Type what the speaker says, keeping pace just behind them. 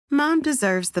Mom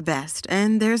deserves the best,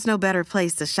 and there's no better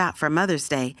place to shop for Mother's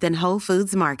Day than Whole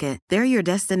Foods Market. They're your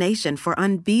destination for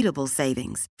unbeatable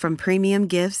savings, from premium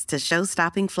gifts to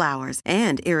show-stopping flowers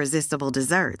and irresistible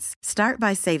desserts. Start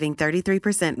by saving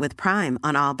 33% with Prime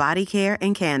on all body care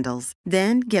and candles.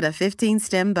 Then get a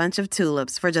 15-stem bunch of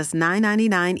tulips for just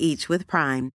 $9.99 each with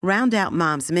Prime. Round out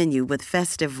Mom's menu with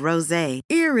festive rosé,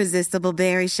 irresistible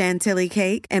berry chantilly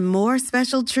cake, and more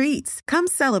special treats. Come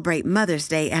celebrate Mother's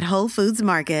Day at Whole Foods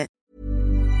Market.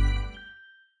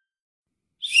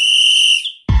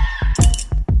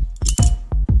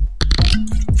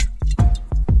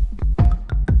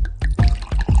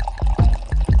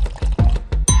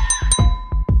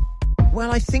 Well,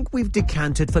 I think we've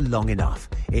decanted for long enough.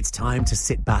 It's time to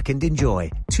sit back and enjoy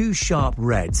Two Sharp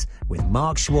Reds with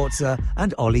Mark Schwarzer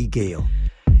and Ollie Gill.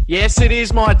 Yes, it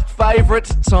is my favourite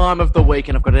time of the week,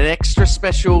 and I've got an extra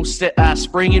special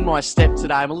spring in my step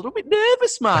today. I'm a little bit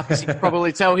nervous, Mark, as you can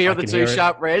probably tell here at the Two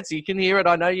Sharp Reds. You can hear it.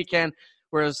 I know you can.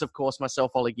 Whereas, of course,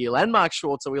 myself, Ollie Gill, and Mark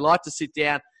Schwarzer, we like to sit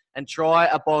down and try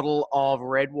a bottle of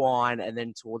red wine, and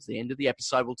then towards the end of the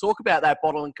episode, we'll talk about that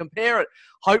bottle and compare it,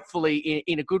 hopefully,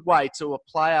 in a good way to a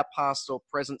player, past or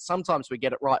present. Sometimes we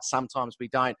get it right, sometimes we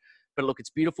don't. But look, it's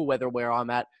beautiful weather where I'm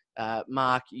at.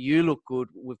 Mark, you look good.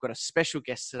 We've got a special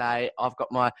guest today. I've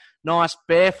got my nice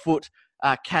barefoot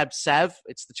Cab Sav.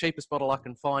 It's the cheapest bottle I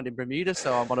can find in Bermuda,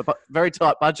 so I'm on a very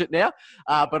tight budget now,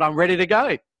 but I'm ready to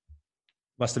go.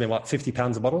 Must have been, what,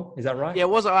 £50 a bottle? Is that right? Yeah, it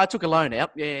was. I took a loan out.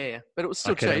 Yeah. But it was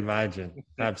still cheap. I can imagine.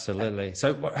 Absolutely.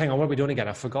 So, hang on. What are we doing again?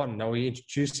 I've forgotten. Are we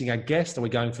introducing our guest, or are we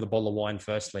going for the bottle of wine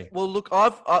firstly? Well, look,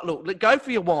 look, go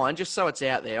for your wine, just so it's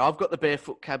out there. I've got the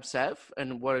Barefoot Cab Sav,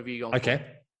 and what have you gone for? Okay.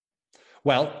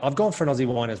 Well, I've gone for an Aussie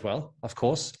wine as well, of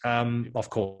course. Of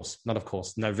course. Not of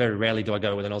course. No, very rarely do I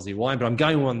go with an Aussie wine, but I'm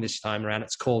going one this time around.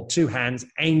 It's called Two Hands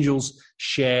Angels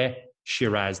Share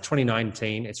Shiraz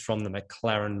 2019. It's from the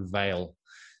McLaren Vale.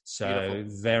 So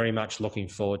Beautiful. Very much looking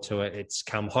forward to it. It's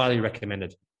come highly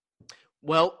recommended.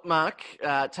 Well, Mark,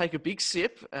 take a big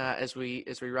sip as we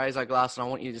raise our glass, and I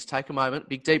want you to just take a moment,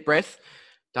 big deep breath.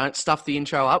 Don't stuff the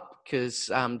intro up, because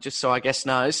just so our guest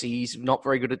knows, he's not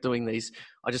very good at doing these.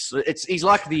 He's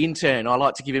like the intern. I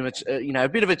like to give him a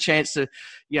bit of a chance to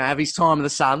have his time in the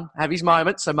sun, have his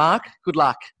moment. So, Mark, good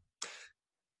luck.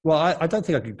 Well, I don't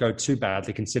think I could go too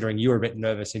badly, considering you were a bit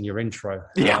nervous in your intro.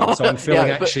 Yeah. So I'm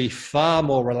feeling actually far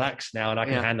more relaxed now, and I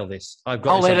can handle this.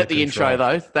 I'll edit the intro,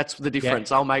 though. That's the difference.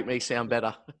 Yeah. I'll make me sound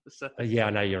better. Yeah, I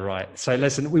know, you're right. So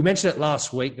listen, we mentioned it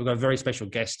last week. We've got a very special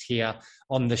guest here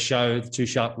on the show, the Two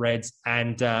Sharp Reds,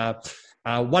 and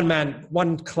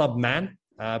one club man.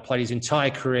 Played his entire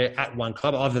career at one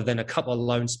club, other than a couple of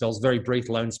loan spells, very brief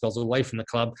loan spells away from the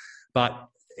club, but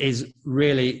is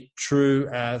really true,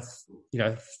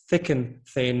 thick and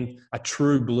thin, a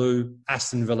true blue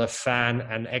Aston Villa fan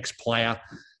and ex-player,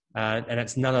 and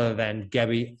it's none other than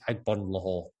Gabby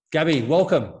Agbonlahor. Gabby,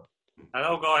 welcome.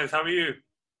 Hello, guys. How are you?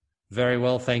 Very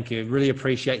well, thank you. Really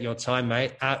appreciate your time,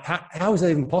 mate. How is that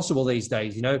even possible these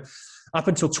days? Up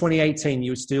until 2018,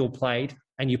 you still played,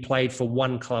 and you played for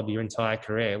one club your entire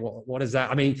career. What is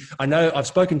that? I mean, I know I've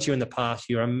spoken to you in the past.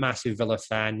 You're a massive Villa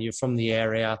fan. You're from the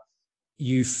area.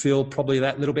 You feel probably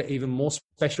that little bit even more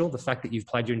special, the fact that you've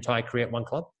played your entire career at one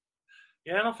club?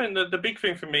 Yeah, and I think the big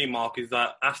thing for me, Mark, is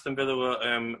that Aston Villa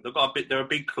they're a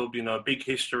big club, a big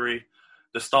history.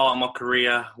 The start of my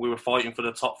career, we were fighting for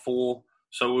the top four.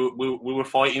 So we were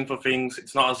fighting for things.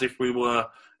 It's not as if we were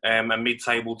a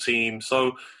mid-table team.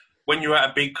 So when you're at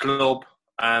a big club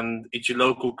and it's your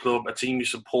local club, a team you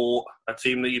support, a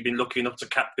team that you've been lucky enough to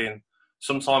captain,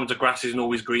 sometimes the grass isn't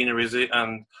always greener, is it?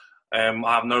 And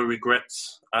I have no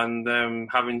regrets, and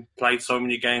having played so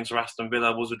many games for Aston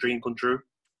Villa was a dream come true.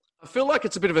 I feel like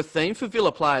it's a bit of a theme for Villa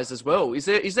players as well. Is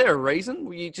there a reason?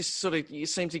 You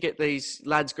seem to get these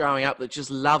lads growing up that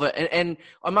just love it. And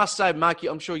I must say, Mark,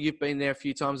 I'm sure you've been there a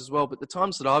few times as well, but the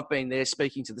times that I've been there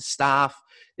speaking to the staff,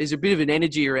 there's a bit of an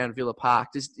energy around Villa Park.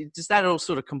 Does that all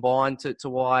sort of combine to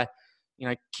why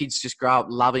kids just grow up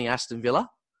loving Aston Villa?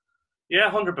 Yeah,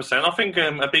 100%. I think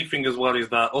a big thing as well is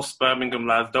that us Birmingham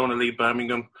lads don't want to leave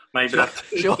Birmingham. Maybe that's...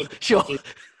 Sure.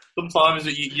 Sometimes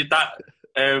you're that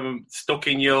stuck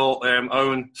in your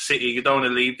own city. You don't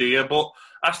want to leave, do you? But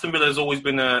Aston Villa has always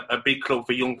been a big club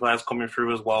for young players coming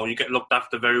through as well. You get looked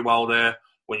after very well there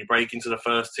when you break into the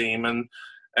first team.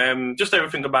 And just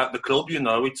everything about the club,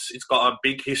 it's got a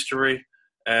big history,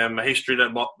 a history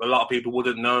that a lot of people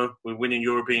wouldn't know. We're winning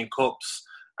European Cups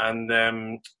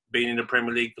and... been in the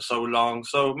Premier League for so long.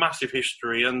 So massive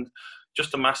history and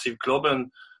just a massive club. And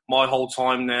my whole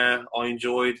time there, I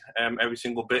enjoyed every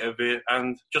single bit of it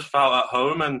and just felt at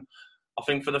home. And I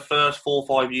think for the first 4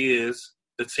 or 5 years,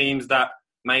 the teams that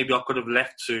maybe I could have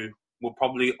left to were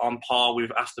probably on par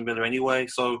with Aston Villa anyway.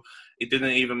 So it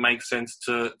didn't even make sense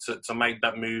to make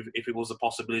that move if it was a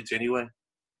possibility anyway.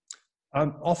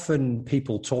 Often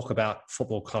people talk about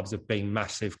football clubs as being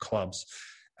massive clubs.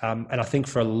 And I think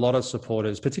for a lot of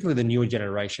supporters, particularly the newer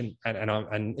generation,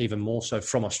 and even more so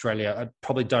from Australia,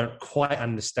 probably don't quite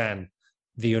understand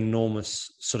the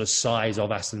enormous sort of size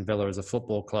of Aston Villa as a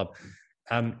football club.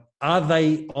 Are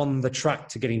they on the track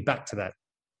to getting back to that?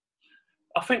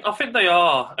 I think they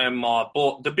are, Mark.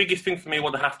 But the biggest thing for me,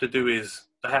 what they have to do is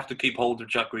they have to keep hold of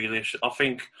Jack Grealish. I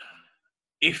think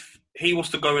if he was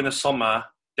to go in the summer,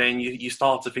 then you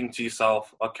start to think to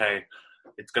yourself, okay,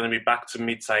 it's going to be back to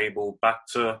mid-table, back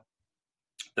to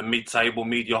the mid-table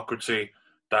mediocrity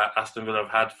that Aston Villa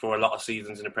have had for a lot of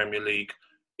seasons in the Premier League.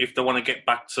 If they want to get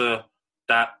back to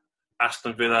that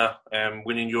Aston Villa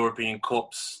winning European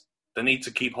Cups, they need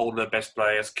to keep hold of their best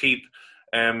players, keep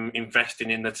investing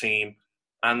in the team.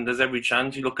 And there's every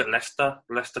chance. You look at Leicester.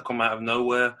 Leicester come out of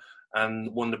nowhere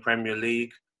and won the Premier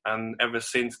League. And ever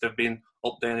since, they've been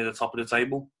up there near the top of the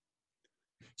table.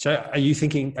 So are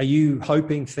you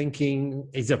hoping, thinking,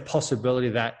 is there a possibility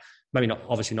that maybe not,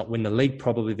 obviously not win the league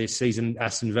probably this season,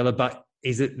 Aston Villa, but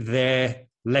is it their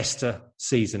Leicester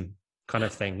season kind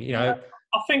of thing? You know,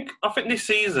 I think this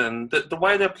season, the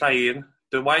way they're playing,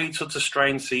 the way it's such a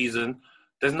strange season,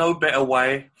 there's no better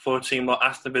way for a team like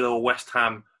Aston Villa or West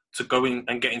Ham to go in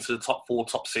and get into the top 4,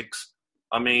 top 6.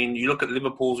 I mean, you look at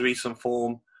Liverpool's recent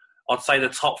form, I'd say the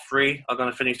top 3 are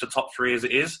going to finish the top 3 as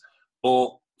it is, but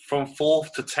from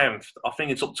 4th to 10th, I think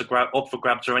it's up for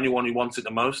grabs to anyone who wants it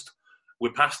the most.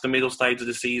 We're past the middle stage of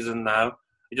the season now.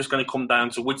 It's just going to come down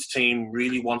to which team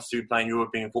really wants to be playing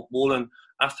European football, and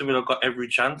Aston Villa have got every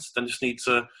chance. They just need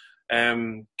to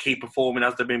keep performing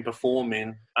as they've been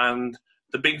performing. And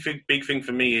the big thing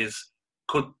for me is,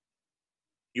 could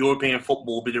European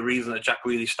football be the reason that Jack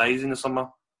Grealish stays in the summer?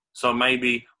 So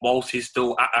maybe whilst he's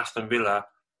still at Aston Villa,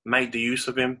 make use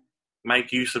of him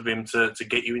to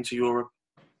get you into Europe.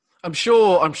 I'm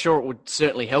sure it would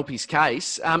certainly help his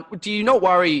case. Do you not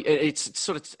worry? It's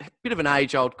sort of a bit of an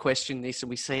age-old question, this, and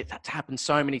we see it happen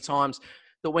so many times,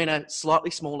 that when a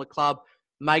slightly smaller club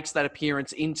makes that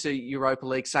appearance into Europa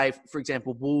League, say, for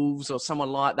example, Wolves or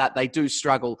someone like that, they do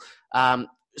struggle.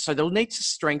 So they'll need to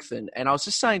strengthen. And I was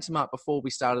just saying to Mark before we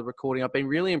started recording, I've been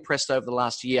really impressed over the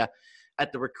last year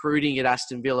at the recruiting at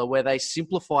Aston Villa, where they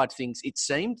simplified things, it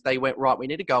seemed. They went, right, we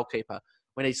need a goalkeeper.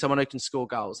 We need someone who can score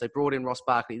goals. They brought in Ross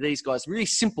Barkley. These guys, really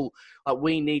simple,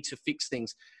 we need to fix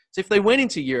things. So if they went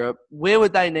into Europe, where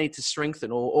would they need to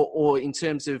strengthen or in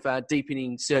terms of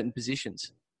deepening certain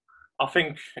positions? I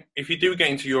think if you do get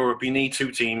into Europe, you need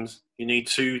 2 teams. You need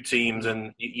 2 teams,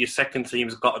 and your second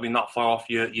team's got to be not far off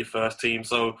your first team.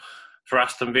 So for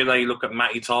Aston Villa, you look at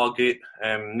Matty Targett.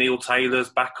 Neil Taylor's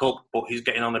back up, but he's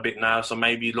getting on a bit now. So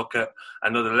maybe you look at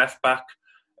another left back,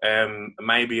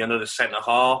 maybe another centre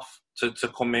half to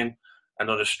come in,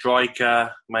 another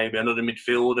striker, maybe another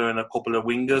midfielder and a couple of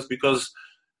wingers. Because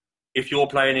if you're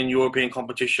playing in European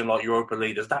competition like Europa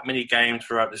League, there's that many games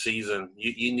throughout the season.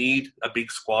 You need a big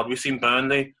squad. We've seen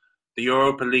Burnley, the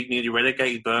Europa League nearly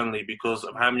relegated Burnley because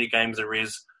of how many games there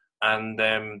is, and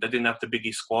they didn't have the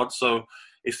biggest squad. So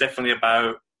it's definitely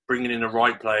about bringing in the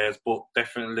right players, but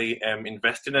definitely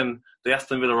investing. And the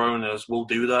Aston Villa owners will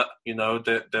do that. You know,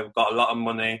 they've got a lot of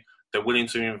money. They're willing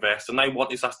to invest, and they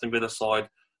want this Aston Villa side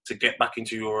to get back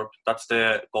into Europe. That's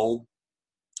their goal.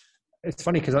 It's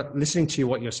funny because listening to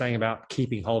what you're saying about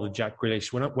keeping hold of Jack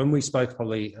Grealish, when we spoke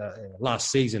probably last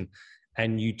season,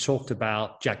 and you talked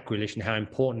about Jack Grealish and how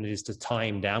important it is to tie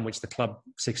him down, which the club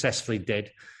successfully did.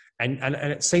 And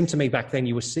it seemed to me back then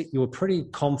you were pretty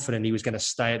confident he was going to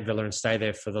stay at Villa and stay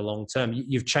there for the long term.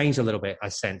 You've changed a little bit, I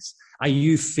sense. Are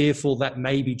you fearful that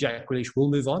maybe Jack Grealish will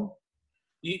move on?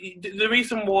 The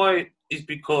reason why is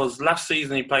because last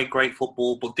season he played great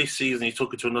football, but this season he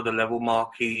took it to another level,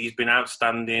 Mark. He's been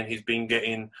outstanding. He's been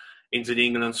getting into the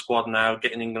England squad now,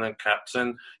 getting England caps.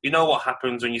 And you know what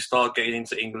happens when you start getting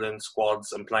into England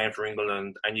squads and playing for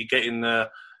England, and you're getting the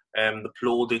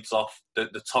plaudits off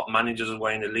the top managers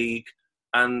away in the league.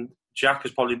 And Jack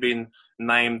has probably been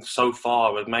named so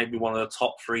far as maybe one of the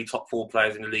top 3, top 4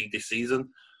 players in the league this season.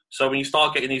 So when you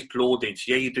start getting these plaudits,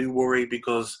 yeah, you do worry,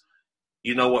 because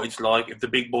you know what it's like. If the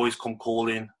big boys come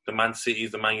calling, the Man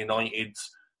Cities, the Man Uniteds,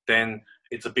 then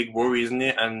it's a big worry, isn't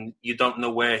it? And you don't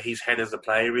know where his head as a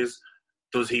player is.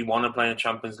 Does he want to play in the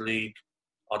Champions League?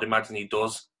 I'd imagine he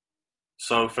does.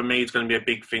 So for me, it's going to be a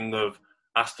big thing of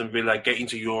Aston Villa getting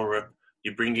to Europe.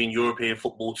 You bring in European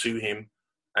football to him,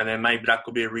 and then maybe that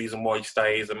could be a reason why he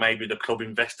stays, and maybe the club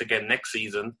invest again next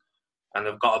season, and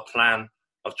they've got a plan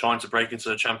of trying to break into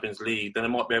the Champions League, then they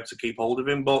might be able to keep hold of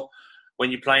him. But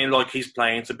when you're playing like he's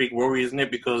playing, it's a big worry, isn't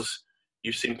it? Because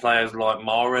you've seen players like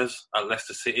Mahrez at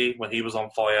Leicester City, when he was on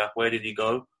fire, where did he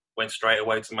go? Went straight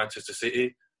away to Manchester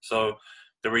City. So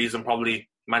the reason probably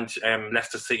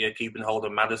Leicester City are keeping hold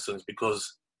of Maddison is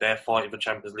because they're fighting for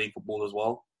Champions League football as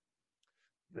well.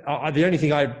 The only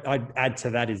thing I'd add to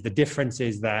that is the difference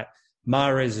is that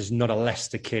Mahrez is not a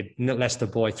Leicester kid, not Leicester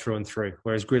boy through and through,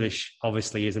 whereas Grealish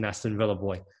obviously is an Aston Villa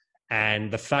boy.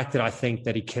 And the fact that I think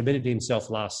that he committed himself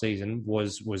last season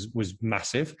was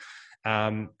massive.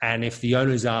 And if the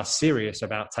owners are serious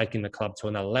about taking the club to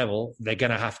another level, they're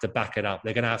going to have to back it up.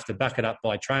 They're going to have to back it up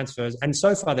by transfers. And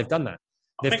so far, they've done that.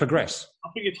 They've progressed. I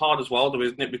think it's hard as well, though,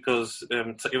 isn't it? Because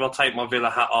if I take my Villa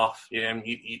hat off,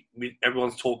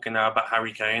 everyone's talking now about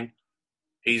Harry Kane.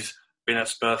 He's been at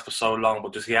Spurs for so long,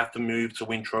 but does he have to move to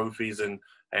win trophies and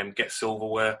get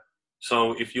silverware?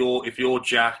 So if you're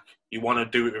Jack, you want to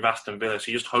do it with Aston Villa. So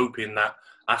you're just hoping that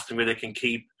Aston Villa can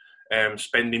keep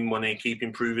spending money, keep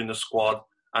improving the squad,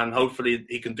 and hopefully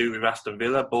he can do it with Aston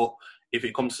Villa. But if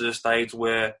it comes to the stage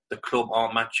where the club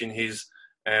aren't matching his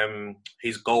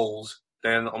goals,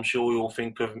 then I'm sure you'll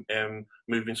think of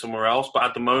moving somewhere else. But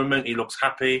at the moment, he looks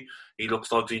happy. He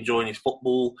looks like he's enjoying his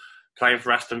football. Playing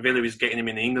for Aston Villa is getting him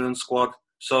in the England squad.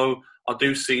 So I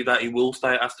do see that he will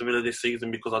stay at Aston Villa this season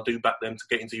because I do back them to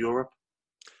get into Europe.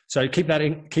 So keep that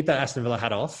Aston Villa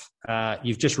hat off.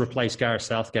 You've just replaced Gareth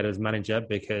Southgate as manager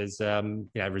because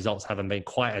results haven't been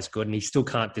quite as good, and he still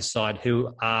can't decide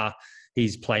who are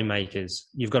his playmakers.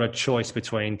 You've got a choice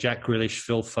between Jack Grealish,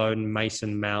 Phil Foden,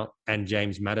 Mason Mount, and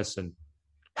James Maddison.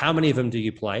 How many of them do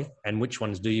you play, and which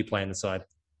ones do you play on the side?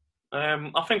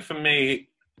 I think for me,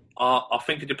 I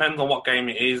think it depends on what game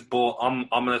it is, but I'm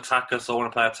an attacker, so I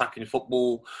want to play attacking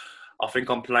football. I think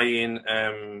I'm playing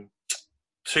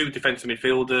two defensive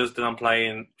midfielders, then I'm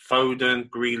playing Foden,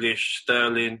 Grealish,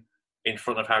 Sterling in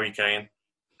front of Harry Kane.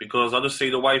 Because I just see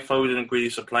the way Foden and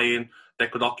Grealish are playing, they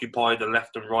could occupy the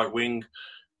left and right wing.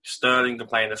 Sterling can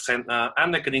play in the centre,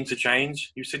 and they can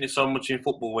interchange. You've seen it so much in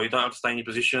football where you don't have to stay in your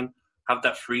position, have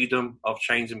that freedom of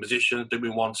changing positions,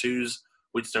 doing 1-2s,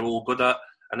 which they're all good at.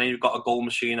 And then you've got a goal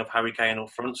machine of Harry Kane up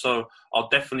front. So I'll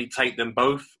definitely take them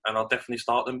both, and I'll definitely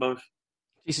start them both.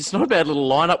 Jeez, it's not a bad little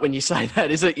lineup when you say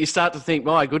that, is it? You start to think,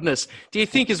 my goodness. Do you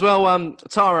think as well,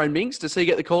 Tyrone Mings, does he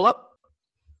get the call up?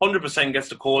 100% gets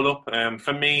the call up.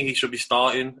 For me, he should be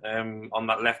starting on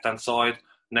that left-hand side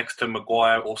next to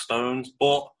Maguire or Stones.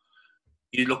 But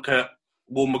you look at,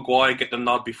 will Maguire get the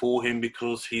nod before him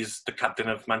because he's the captain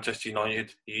of Manchester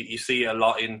United? You see it a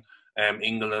lot in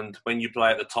England. When you play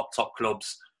at the top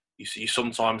clubs, you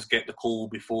sometimes get the call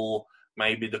before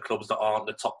maybe the clubs that aren't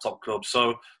the top clubs.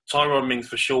 So Tyrone Mings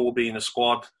for sure will be in the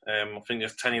squad. I think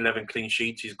there's 10-11 clean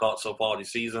sheets he's got so far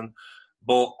this season.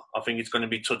 But I think it's going to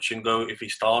be touch and go if he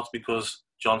starts because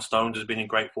John Stones has been in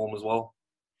great form as well.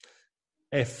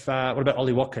 What about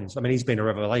Ollie Watkins? I mean, he's been a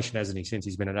revelation, hasn't he, since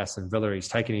he's been at Aston Villa? He's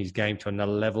taken his game to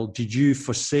another level. Did you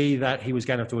foresee that he was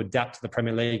going to have to adapt to the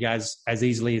Premier League as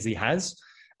easily as he has?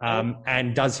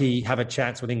 And does he have a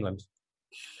chance with England?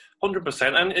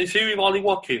 100%. And you see with Ollie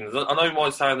Watkins, I know it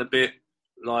might sound a bit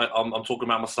like I'm talking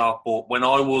about myself, but when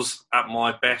I was at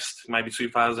my best, maybe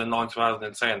 2009,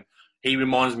 2010, he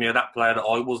reminds me of that player that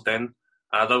I was then.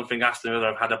 I don't think Aston Villa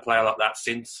have had a player like that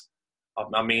since.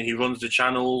 I mean, he runs the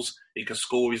channels, he can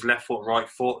score his left foot, right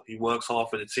foot, he works hard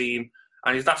for the team.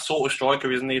 And he's that sort of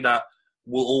striker, isn't he, that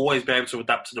will always be able to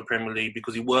adapt to the Premier League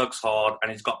because he works hard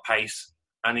and he's got pace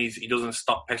and he doesn't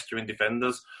stop pestering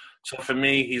defenders. So for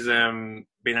me, he's been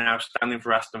outstanding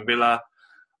for Aston Villa.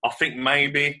 I think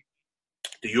maybe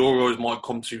the Euros might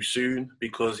come too soon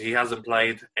because he hasn't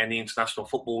played any international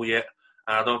football yet.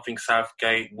 And I don't think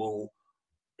Southgate will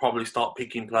probably start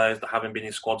picking players that haven't been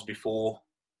in squads before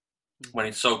when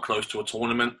it's so close to a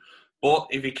tournament. But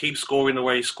if he keeps scoring the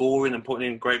way he's scoring and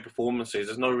putting in great performances,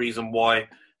 there's no reason why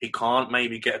he can't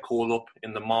maybe get a call up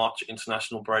in the March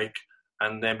international break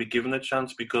and then be given a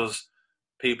chance because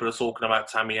people are talking about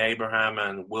Tammy Abraham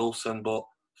and Wilson, but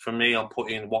for me, I'm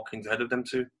putting Watkins ahead of them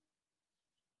too.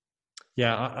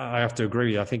 Yeah, I have to agree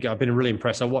with you. I think I've been really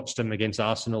impressed. I watched him against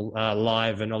Arsenal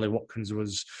live, and Ollie Watkins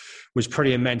was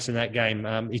pretty immense in that game.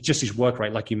 It's just his work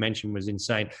rate, like you mentioned, was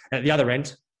insane. And at the other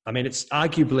end, I mean, it's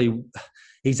arguably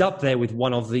he's up there with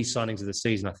one of these signings of the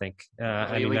season. I think.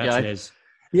 Here we go.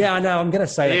 Yeah, I know. I'm going to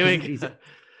say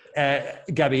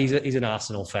Gabby, he's an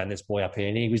Arsenal fan, this boy up here,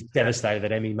 and he was devastated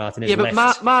that Emi Martinez left.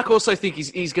 Yeah, but Mark also thinks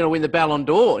he's going to win the Ballon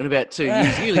d'Or in about 2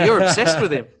 years. You're obsessed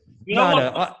with him. You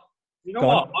know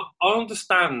what? I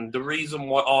understand the reason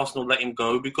why Arsenal let him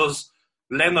go because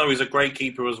Leno is a great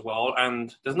keeper as well,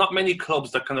 and there's not many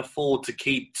clubs that can afford to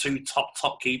keep two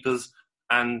top keepers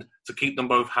and to keep them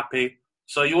both happy.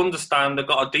 So you understand they've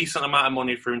got a decent amount of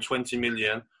money for him, 20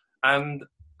 million. And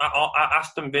at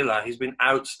Aston Villa, he's been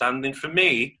outstanding. For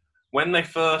me, when they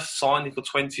first signed him for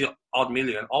 20-odd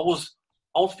million, I was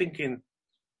thinking,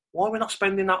 why are we not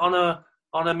spending that on a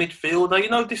midfielder? You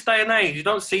know, this day and age, you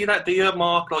don't see that, do you,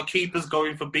 Mark? Like, keepers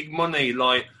going for big money,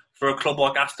 like, for a club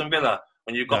like Aston Villa,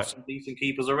 when you've got some decent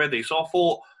keepers already. So I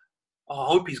thought, I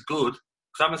hope he's good,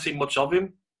 because I haven't seen much of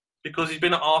him, because he's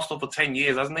been at Arsenal for 10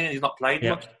 years, hasn't he? And he's not played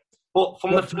much. But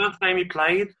from the first game he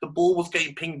played, the ball was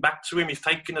getting pinged back to him. He's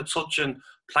taking a touch and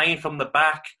playing from the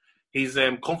back. He's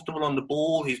comfortable on the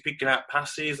ball. He's picking out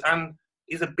passes. And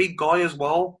he's a big guy as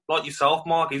well, like yourself,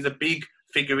 Mark. He's a big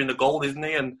figure in the goal, isn't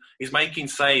he? And he's making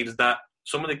saves that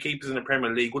some of the keepers in the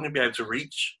Premier League wouldn't be able to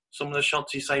reach some of the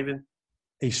shots he's saving.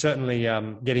 He's certainly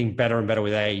getting better and better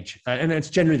with age. And it's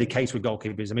generally the case with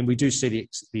goalkeepers. I mean, we do see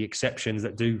the exceptions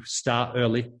that do start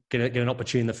early, get an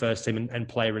opportunity in the first team and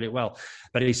play really well.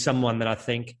 But he's someone that I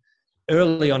think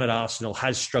early on at Arsenal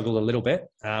has struggled a little bit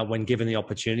when given the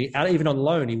opportunity. Even on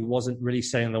loan, he wasn't really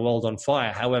setting the world on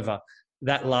fire. However,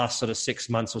 that last sort of 6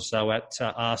 months or so at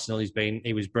Arsenal,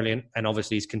 he was brilliant. And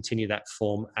obviously he's continued that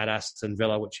form at Aston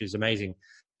Villa, which is amazing.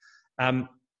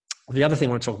 The other thing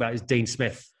I want to talk about is Dean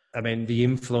Smith. I mean, the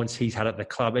influence he's had at the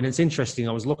club. And it's interesting,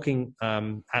 I was looking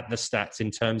at the stats in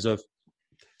terms of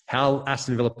how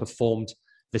Aston Villa performed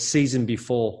the season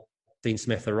before Dean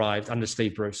Smith arrived under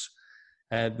Steve Bruce.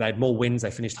 They had more wins,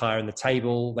 they finished higher in the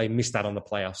table, they missed out on the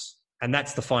playoffs. And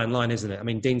that's the fine line, isn't it? I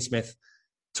mean, Dean Smith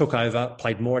took over,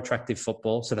 played more attractive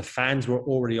football, so the fans were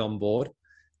already on board,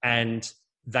 and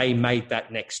they made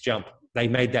that next jump. They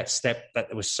made that step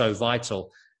that was so vital.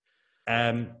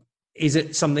 Is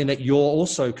it something that you're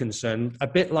also concerned, a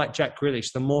bit like Jack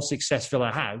Grealish, the more success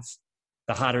Villa have,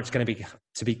 the harder it's going to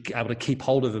be able to keep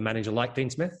hold of a manager like Dean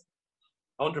Smith?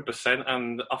 100%.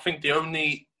 And I think the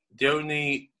only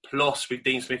plus with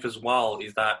Dean Smith as well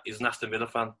is that he's an Aston Villa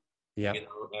fan. Yeah. You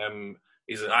know,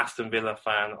 he's an Aston Villa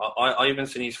fan. I even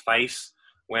seen his face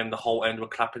when the whole end were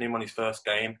clapping him on his first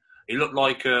game. He looked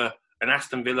like an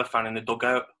Aston Villa fan in the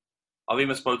dugout. I've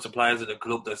even spoke to players at the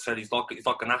club that said he's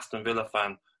like an Aston Villa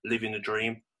fan living the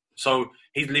dream. So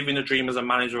he's living the dream as a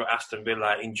manager at Aston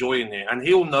Villa, enjoying it. And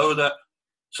he'll know that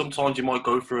sometimes you might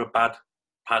go through a bad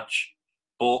patch.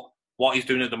 But what he's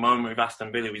doing at the moment with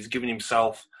Aston Villa, he's giving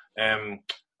himself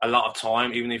a lot of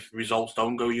time, even if results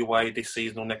don't go your way this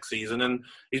season or next season. And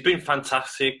he's been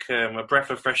fantastic, a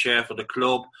breath of fresh air for the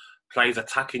club, plays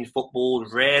attacking football,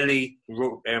 rarely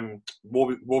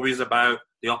worries about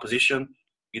the opposition.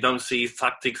 You don't see his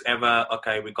tactics ever,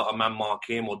 okay, we've got a man mark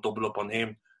him or double up on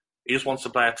him. He just wants to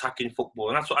play attacking football.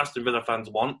 And that's what Aston Villa fans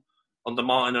want. Under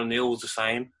Martin O'Neill was the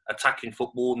same. Attacking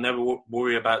football, never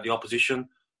worry about the opposition.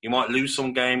 You might lose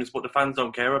some games, but the fans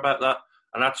don't care about that.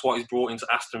 And that's what he's brought into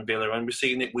Aston Villa. And we're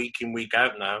seeing it week in, week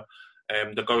out now.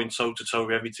 They're going toe-to-toe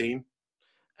with every team.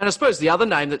 And I suppose the other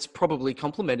name that's probably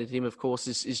complemented him, of course,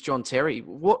 is John Terry.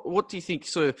 What do you think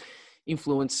sort of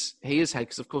influence he has had?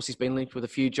 Because, of course, he's been linked with a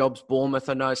few jobs. Bournemouth,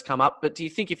 I know, has come up. But do you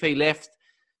think if he left,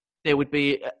 there would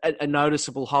be a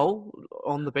noticeable hole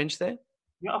on the bench there?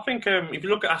 Yeah, I think if you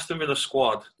look at Aston Villa's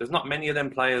squad, there's not many of them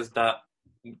players that,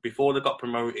 before they got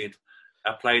promoted,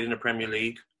 have played in the Premier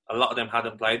League. A lot of them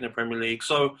hadn't played in the Premier League.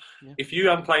 So if you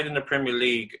haven't played in the Premier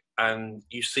League and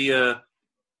you see a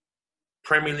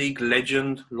Premier League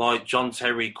legend like John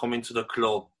Terry come into the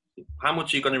club, how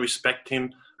much are you going to respect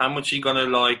him? How much are you going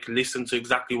to listen to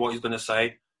exactly what he's going to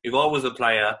say? If I was a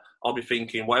player, I'll be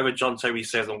thinking, whatever John Terry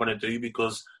says, I'm going to do,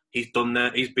 because he's done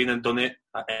that. He's been and done it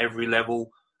at every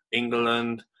level,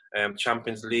 England,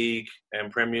 Champions League,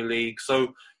 Premier League.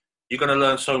 So you're going to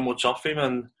learn so much off him.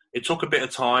 And it took a bit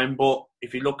of time, but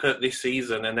if you look at this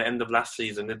season and the end of last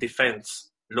season, the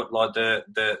defence looked like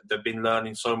they've been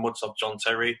learning so much of John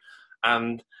Terry.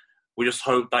 And we just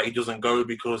hope that he doesn't go,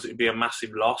 because it'd be a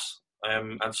massive loss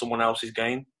and someone else's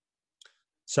gain.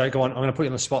 So go on, I'm going to put you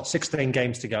on the spot. 16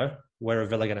 games to go. Where are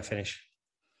Villa going to finish?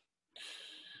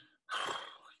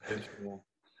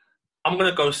 I'm going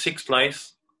to go sixth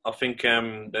place. I think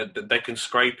they can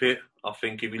scrape it. I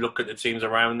think if you look at the teams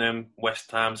around them, West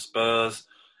Ham, Spurs,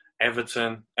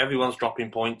 Everton, everyone's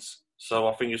dropping points. So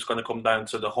I think it's going to come down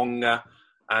to the hunger.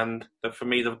 And for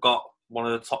me, they've got one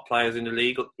of the top players in the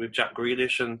league with Jack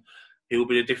Grealish, and he'll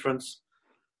be the difference.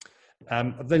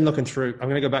 I've been looking through. I'm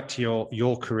going to go back to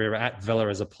your career at Villa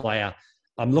as a player.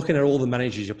 I'm looking at all the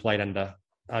managers you played under: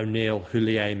 O'Neill,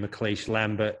 Houllier, McLeish,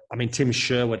 Lambert. I mean, Tim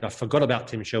Sherwood. I forgot about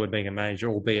Tim Sherwood being a manager,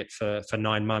 albeit for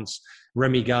 9 months.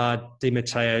 Remy Gard, Di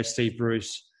Matteo, Steve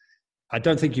Bruce. I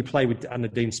don't think you played under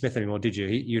Dean Smith anymore, did you?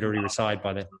 You'd already retired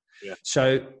by then. Yeah.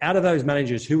 So out of those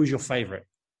managers, who was your favourite?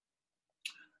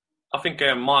 I think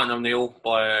Martin O'Neill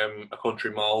by a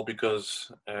country mile,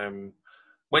 because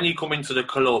when you come into the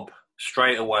club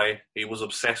straight away, he was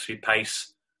obsessed with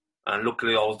pace. And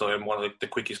luckily, I was one of the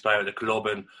quickest players at the club.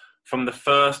 And from the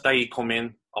first day he come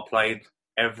in, I played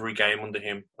every game under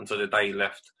him until the day he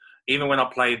left. Even when I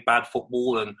played bad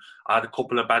football and I had a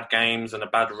couple of bad games and a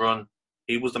bad run,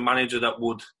 he was the manager that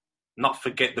would not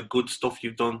forget the good stuff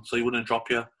you've done, so he wouldn't drop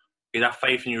you. He'd have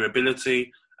faith in your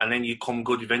ability, and then you come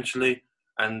good eventually.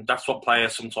 And that's what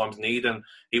players sometimes need. And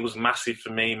he was massive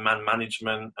for me, man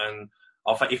management. And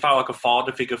he felt like a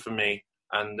father figure for me.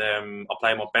 And I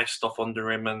played my best stuff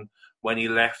under him. And when he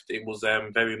left, it was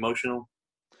very emotional.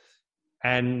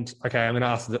 And, okay, I'm going to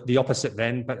ask the opposite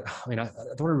then. But, I mean, I don't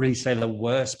want to really say the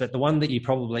worst, but the one that you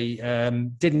probably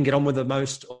didn't get on with the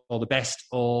most or the best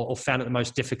or found it the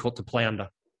most difficult to play under.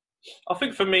 I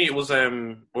think for me it was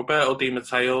Roberto Di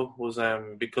Matteo, was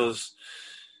because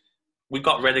we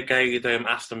got relegated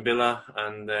Aston Villa,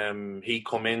 and he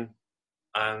come in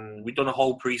and we'd done a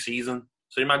whole pre-season.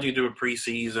 So imagine you do a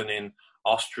pre-season in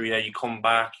Austria, you come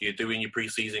back, you're doing your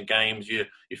pre-season games, you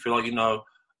feel like,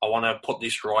 I want to put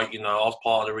this right, I was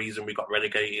part of the reason we got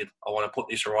relegated, I want to put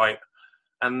this right.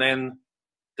 And then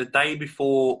the day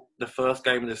before the first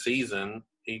game of the season,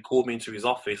 he called me into his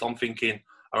office. I'm thinking,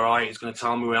 all right, he's going to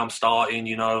tell me where I'm starting,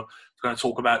 he's going to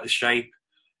talk about the shape.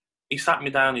 He sat me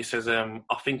down, he says, I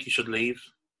think you should leave.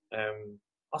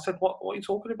 I said, what are you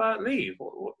talking about, leave?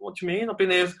 What do you mean? I've been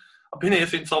here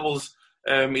since I was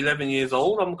 11 years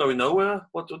old, I'm going nowhere.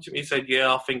 What do you mean? He said,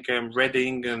 yeah, I think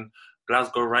Reading and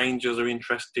Glasgow Rangers are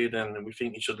interested and we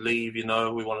think you should leave, we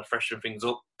want to freshen things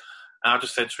up. And I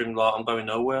just said to him, I'm going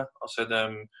nowhere. I said,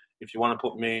 if you want to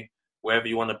put me wherever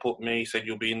you want to put me, he said,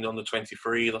 you'll be in the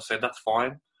under-23s. I said, that's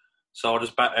fine. So I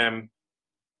just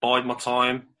bide my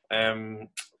time.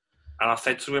 And I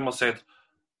said to him,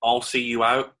 I'll see you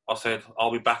out. I said,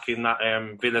 I'll be back in that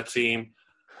Villa team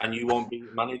and you won't be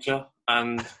manager.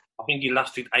 And I think he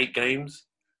lasted 8 games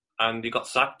and he got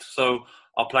sacked. So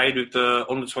I played with the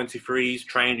under-23s,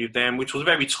 trained with them, which was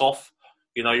very tough.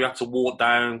 You had to walk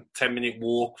down, 10-minute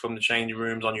walk from the changing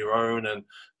rooms on your own and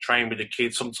train with the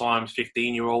kids, sometimes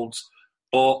 15-year-olds.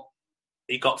 But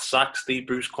he got sacked. Steve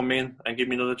Bruce come in and give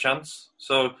me another chance.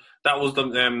 So that was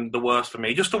the worst for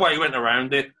me. Just the way he went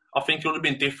around it. I think it would have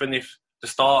been different if the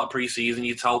start of pre-season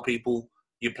you tell people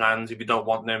your plans if you don't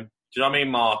want them. Do you know what I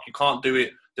mean, Mark? You can't do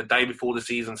it the day before the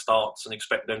season starts and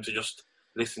expect them to just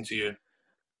listen to you.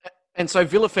 And so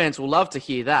Villa fans will love to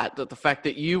hear that the fact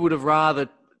that you would have rather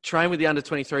train with the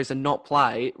under-23s and not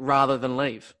play rather than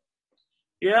leave.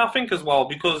 Yeah, I think as well,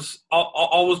 because I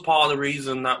was part of the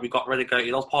reason that we got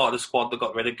relegated. I was part of the squad that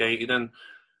got relegated, and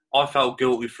I felt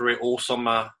guilty for it all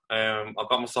summer. I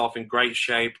got myself in great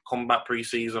shape, come back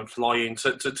pre-season, flying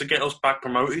to get us back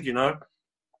promoted,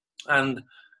 And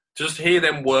just hear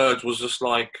them words was just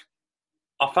like,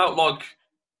 I felt like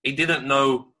he didn't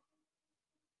know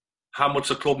how much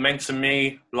the club meant to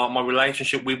me, like my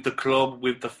relationship with the club,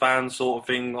 with the fans sort of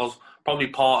thing. I was probably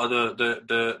part of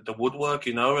the woodwork,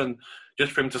 and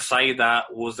just for him to say that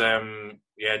was,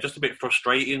 just a bit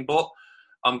frustrating. But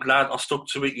I'm glad I stuck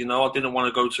to it, I didn't want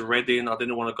to go to Reading. I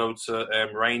didn't want to go to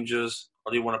Rangers.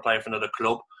 I didn't want to play for another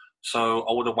club. So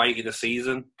I would have waited a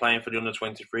season playing for the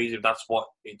under-23s if that's what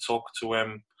it took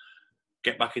to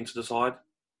get back into the side.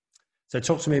 So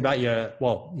talk to me about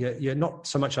you're not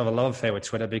so much of a love affair with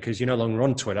Twitter because you're no longer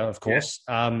on Twitter, of course.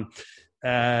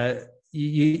 Yeah.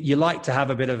 You like to have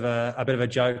a bit of a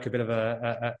joke, a bit of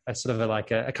a sort of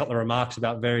a couple of remarks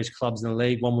about various clubs in the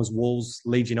league. One was Wolves,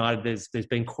 Leeds United. There's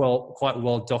been quite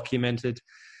well documented.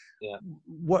 Yeah.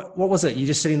 What was it? You're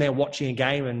just sitting there watching a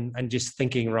game and just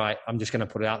thinking, right, I'm just going to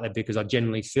put it out there because I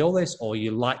genuinely feel this, or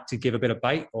you like to give a bit of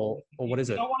bait, or what is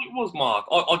it? You know what it was, Mark?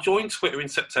 I joined Twitter in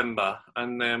September,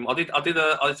 and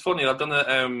it's funny. I've done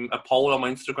a poll on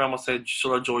my Instagram. I said,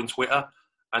 should I join Twitter?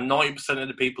 And 90% of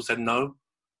the people said no.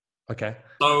 Okay.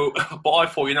 So, but I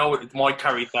thought, it's my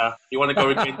character. You want to go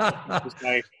against I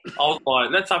was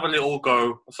like, let's have a little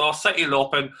go. So I set it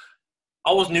up, and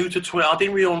I was new to Twitter. I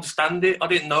didn't really understand it. I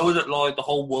didn't know that the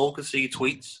whole world could see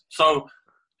tweets. So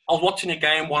I was watching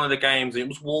one of the games. It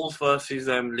was Wolves versus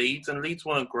Leeds, and Leeds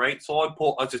weren't great. So I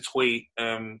put as a tweet,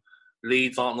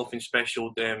 Leeds aren't nothing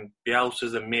special.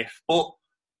 Bielsa's a myth. But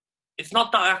it's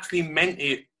not that I actually meant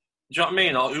it. Do you know what I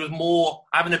mean? It was more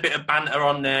having a bit of banter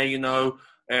on there,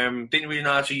 Didn't really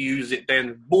know how to use it.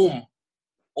 Then, boom,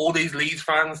 all these Leeds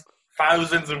fans,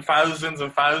 thousands and thousands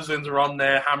and thousands are on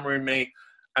there hammering me.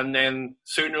 And then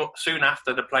soon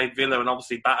after, they played Villa and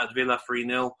obviously battered Villa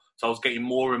 3-0. So I was getting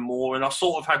more and more. And I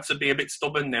sort of had to be a bit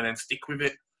stubborn then and stick with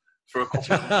it for a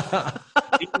couple of months.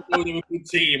 Even though they were a good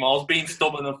team, I was being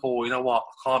stubborn and thought, you know what,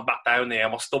 I can't back down there.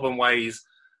 My stubborn ways.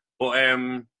 But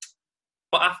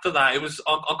after that,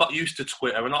 I got used to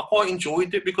Twitter and I quite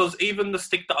enjoyed it because even the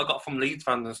stick that I got from Leeds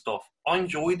fans and stuff, I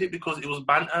enjoyed it because it was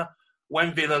banter.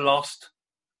 When Villa lost,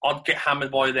 I'd get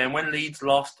hammered by them. When Leeds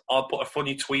lost, I'd put a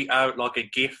funny tweet out, like a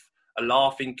GIF, a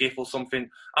laughing GIF or something.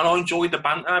 And I enjoyed the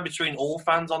banter between all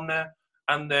fans on there.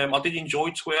 And I did enjoy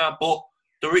Twitter. But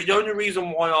the only reason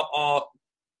why I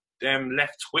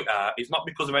left Twitter is not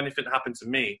because of anything that happened to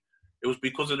me. It was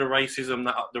because of the racism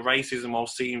I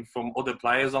was seeing from other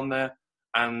players on there.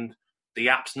 And the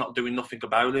app's not doing nothing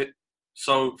about it.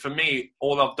 So for me,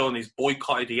 all I've done is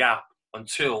boycotted the app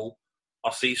until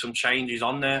I see some changes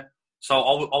on there. So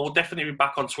I will definitely be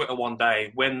back on Twitter one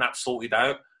day when that's sorted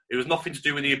out. It was nothing to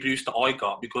do with the abuse that I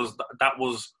got because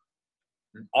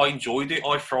I enjoyed it.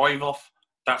 I thrive off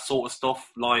that sort of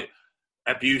stuff. Like,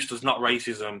 abuse does not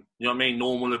racism. You know what I mean?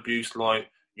 Normal abuse, like,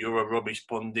 you're a rubbish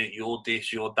pundit, you're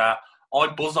this, you're that. I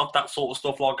buzz off that sort of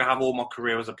stuff like I have all my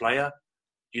career as a player.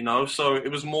 You know? So it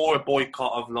was more a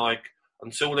boycott of, like,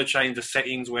 until they change the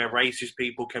settings where racist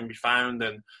people can be found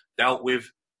and dealt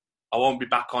with, I won't be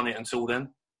back on it until then.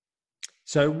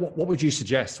 So what would you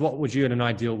suggest? What would you, in an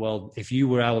ideal world, if you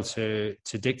were able to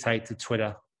dictate to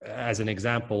Twitter, as an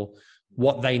example,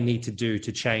 what they need to do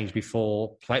to change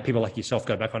before people like yourself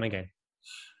go back on again?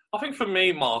 I think for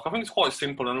me, Mark, I think it's quite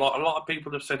simple. And a lot of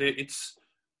people have said it. It's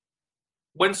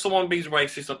when someone being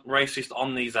racist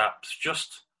on these apps,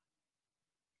 just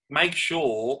make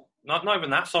sure, not even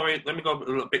that, sorry, let me go a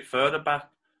little bit further back.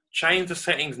 Change the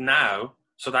settings now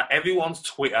so that everyone's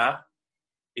Twitter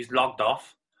is logged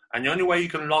off. And the only way you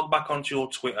can log back onto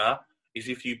your Twitter is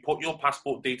if you put your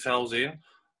passport details in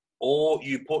or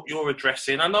you put your address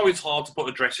in. I know it's hard to put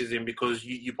addresses in because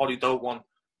you probably don't want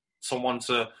someone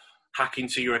to hack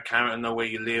into your account and know where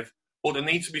you live. But there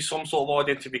needs to be some sort of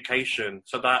identification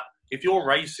so that if you're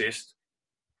racist,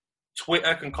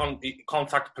 Twitter can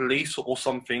contact police or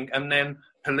something, and then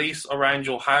police around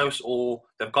your house or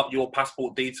they've got your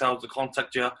passport details to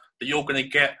contact you, that you're going to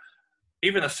get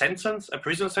even a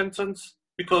prison sentence.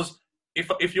 Because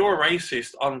if you're a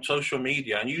racist on social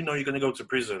media and you know you're going to go to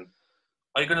prison,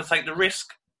 are you going to take the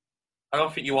risk? I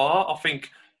don't think you are. I think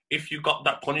if you got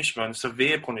that punishment,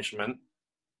 severe punishment,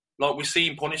 like we see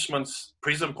in punishments,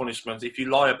 prison punishments, if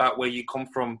you lie about where you come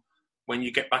from when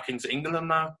you get back into England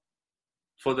now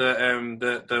for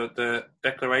the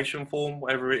declaration form,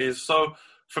 whatever it is. So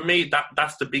for me,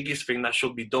 that's the biggest thing that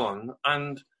should be done.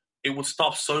 And it would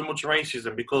stop so much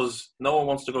racism because no one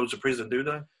wants to go to prison, do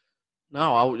they?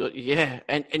 No, yeah.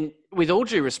 And with all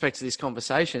due respect to this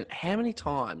conversation, how many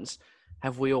times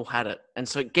have we all had it? And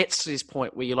so it gets to this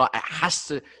point where you're like,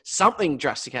 something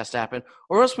drastic has to happen,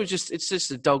 or else it's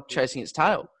just a dog chasing its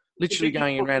tail, literally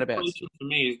going in roundabouts. For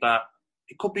me is that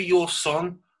it could be your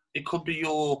son, it could be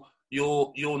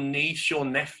your niece, your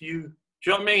nephew. Do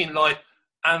you know what I mean? Like,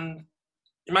 and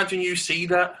imagine you see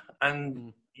that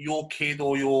and your kid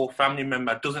or your family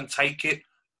member doesn't take it,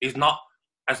 is not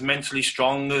as mentally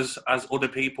strong as other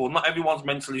people. Not everyone's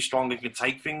mentally strong and can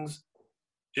take things.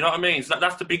 Do you know what I mean? So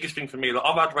that's the biggest thing for me. Like,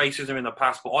 I've had racism in the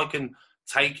past, but I can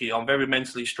take it. I'm very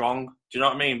mentally strong. Do you know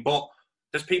what I mean? But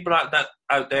there's people out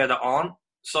there that aren't.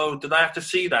 So do they have to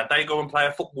see that? They go and play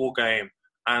a football game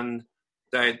and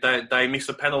they miss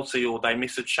a penalty or they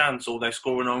miss a chance or they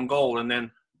score an own goal, and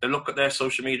then they look at their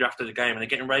social media after the game and they're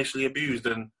getting racially abused,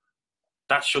 and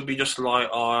that should be just like,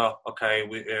 okay,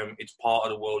 it's part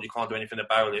of the world, you can't do anything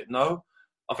about it. No,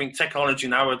 I think technology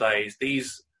nowadays,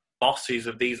 these bosses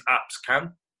of these apps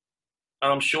can.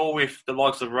 And I'm sure with the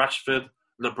likes of Rashford,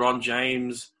 LeBron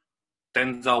James,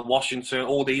 Denzel Washington,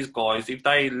 all these guys, if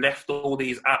they left all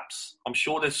these apps, I'm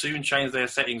sure they'll soon change their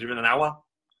settings within an hour.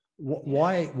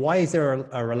 Why is there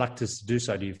a reluctance to do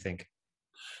so, do you think?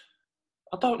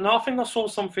 I don't know. I think I saw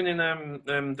something in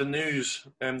the news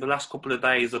the last couple of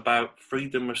days about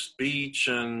freedom of speech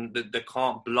and that they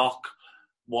can't block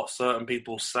what certain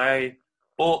people say.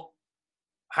 But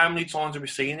how many times have we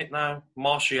seen it now?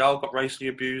 Martial got racially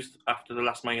abused after the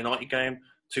last Man United game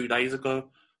 2 days ago.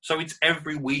 So it's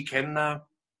every weekend now.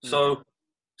 So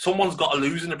someone's got to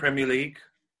lose in the Premier League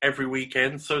every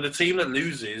weekend. So the team that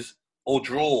loses or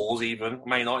draws even,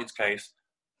 Man United's case,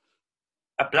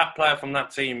 a black player from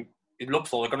that team, it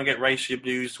looks like they're going to get racially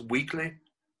abused weekly.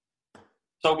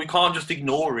 So we can't just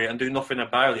ignore it and do nothing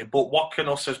about it. But what can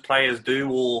us as players do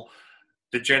or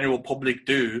the general public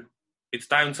do? It's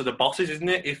down to the bosses, isn't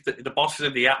it? If the bosses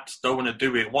of the apps don't want to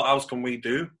do it, what else can we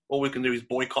do? All we can do is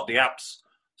boycott the apps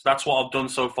So that's what I've done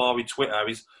so far with Twitter,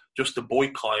 is just to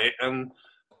boycott it and,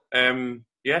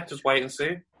 just wait and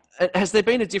see. Has there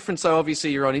been a difference? So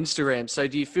obviously you're on Instagram. So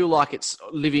do you feel like it's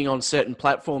living on certain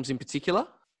platforms in particular?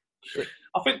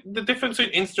 I think the difference in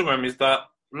Instagram is that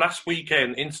last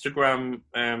weekend, Instagram,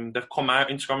 they've come out,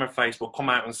 Instagram and Facebook come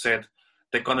out and said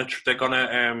they're gonna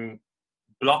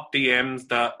block DMs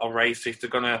that are racist. They're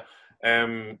gonna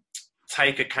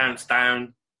take accounts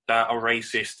down that are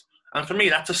racist. And for me,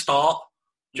 that's a start.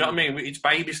 Do you know what I mean? It's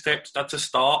baby steps. That's a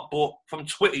start. But from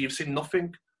Twitter, you've seen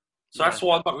nothing. So that's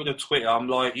why I got rid of Twitter. I'm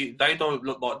like, they don't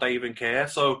look like they even care.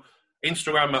 So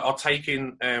Instagram are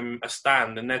taking a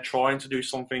stand, and they're trying to do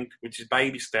something which is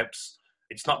baby steps.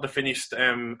 It's not the finished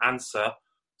answer.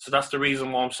 So that's the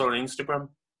reason why I'm still on Instagram.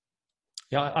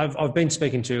 Yeah, I've been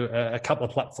speaking to a couple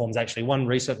of platforms, actually, one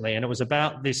recently, and it was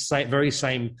about this very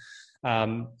same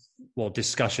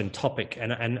discussion topic.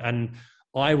 And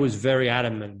I was very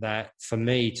adamant that for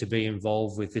me to be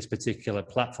involved with this particular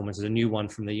platform, this is a new one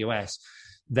from the US,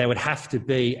 there would have to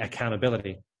be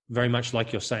accountability, very much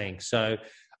like you're saying. So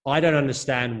I don't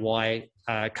understand why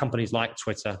companies like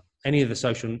Twitter, any of the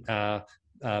social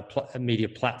media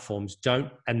platforms, don't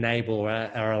enable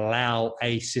or allow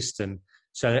a system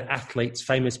so that athletes,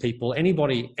 famous people,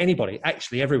 anybody,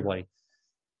 actually everybody,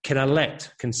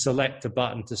 can select a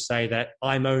button to say that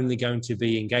I'm only going to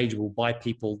be engageable by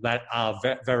people that are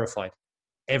verified.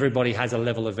 Everybody has a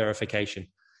level of verification.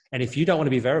 And if you don't want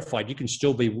to be verified, you can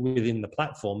still be within the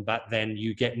platform, but then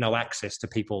you get no access to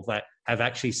people that have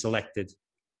actually selected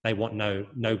they want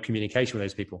no communication with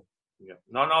those people. Yeah.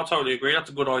 No, I totally agree. That's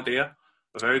a good idea.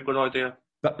 A very good idea.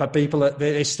 But people,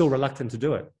 they're still reluctant to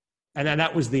do it. And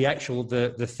that was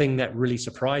the thing that really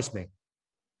surprised me.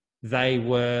 They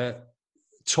were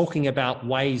talking about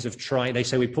ways of trying. They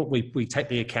say we take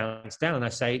the accounts down, and I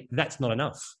say that's not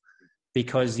enough,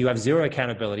 because you have zero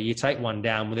accountability. You take one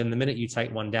down, within the minute you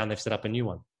take one down, they've set up a new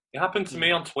one. It happened to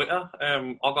me on Twitter.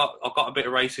 I got a bit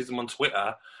of racism on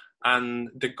Twitter, and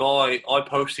the guy, I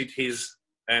posted his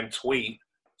tweet.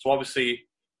 So obviously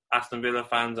Aston Villa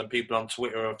fans and people on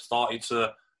Twitter have started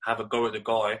to have a go at the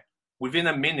guy. Within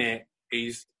a minute,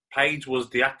 his page was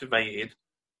deactivated,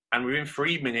 and within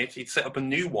 3 minutes, he'd set up a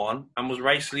new one and was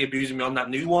racially abusing me on that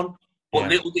new one. But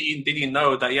little did he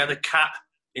know that he had a cat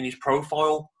in his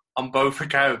profile on both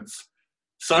accounts.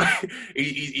 So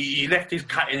he left his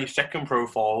cat in his second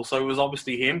profile, so it was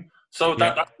obviously him. So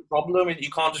that's the problem. You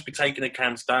can't just be taking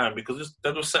accounts down, because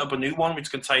they'll just set up a new one,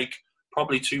 which can take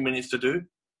probably 2 minutes to do.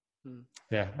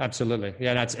 Yeah, absolutely.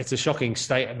 Yeah, it's a shocking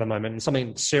state at the moment, and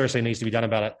something seriously needs to be done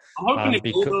about it. I'm hoping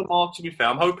it will, Mark, to be fair.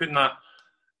 I'm hoping that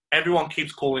everyone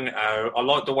keeps calling it out. I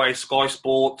like the way Sky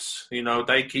Sports,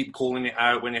 they keep calling it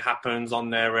out when it happens on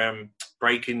their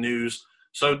breaking news.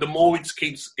 So the more it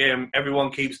keeps,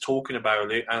 everyone keeps talking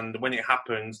about it, and when it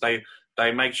happens, they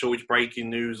make sure it's breaking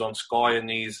news on Sky and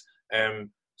these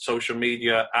social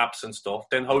media apps and stuff.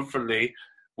 Then hopefully,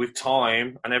 with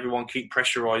time and everyone keep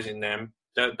pressurising them,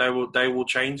 they will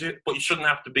change it. But it shouldn't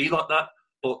have to be like that.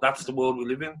 But that's the world we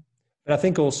live in. But I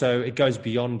think also it goes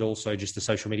beyond also just the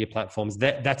social media platforms.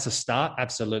 That's a start,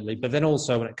 absolutely. But then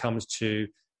also when it comes to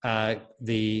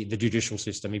the judicial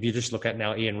system, if you just look at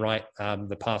now Ian Wright,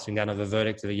 the passing down of a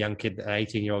verdict of a young kid, an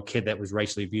 18-year-old kid that was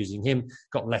racially abusing him,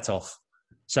 got let off.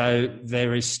 So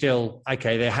there is still,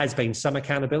 there has been some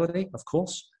accountability, of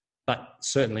course, but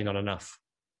certainly not enough.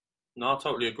 No, I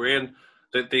totally agree. And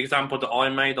the example that I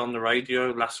made on the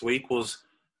radio last week was,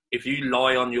 if you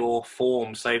lie on your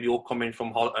form, say if you're coming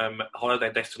from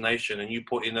holiday destination and you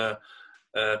put in a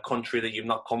country that you've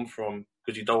not come from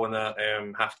because you don't want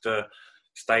to have to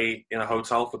stay in a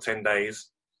hotel for 10 days,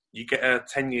 you get a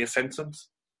 10-year sentence.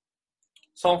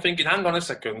 So I'm thinking, hang on a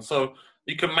second. So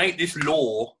you can make this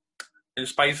law in the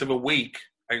space of a week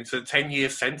and it's a 10-year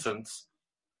sentence,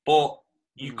 but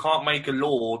you can't make a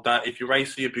law that if you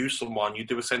racially abuse someone, you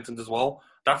do a sentence as well.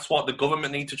 That's what the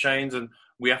government need to change, and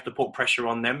we have to put pressure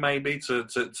on them maybe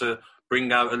to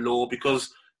bring out a law,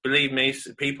 because believe me,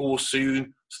 people will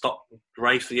soon stop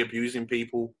racially abusing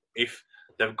people if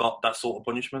they've got that sort of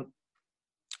punishment.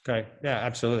 Okay, yeah,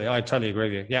 absolutely. I totally agree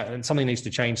with you. Yeah, and something needs to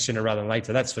change sooner rather than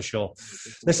later, that's for sure.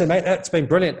 Listen, mate, that's been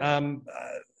brilliant.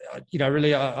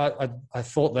 Really, I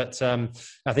thought that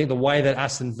I think the way that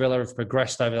Aston Villa have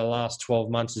progressed over the last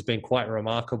 12 months has been quite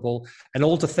remarkable. And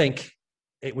all to think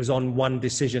it was on one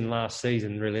decision last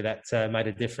season, really, that made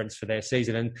a difference for their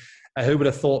season. And who would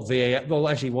have thought VAR? Well,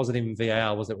 actually, it wasn't even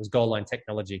VAR, it was goal line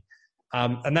technology.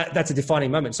 And that's a defining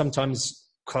moment. Sometimes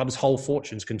clubs' whole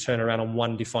fortunes can turn around on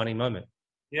one defining moment.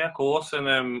 Yeah, of course. And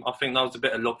I think that was a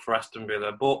bit of luck for Aston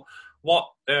Villa. But what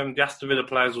the Aston Villa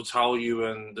players will tell you,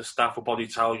 and the staff will probably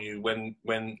tell you when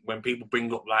people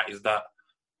bring up that, is that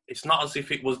it's not as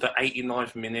if it was the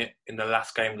 89th minute in the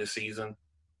last game of the season.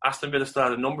 Aston Villa still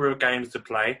had a number of games to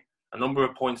play, a number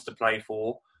of points to play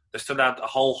for. They still had a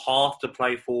whole half to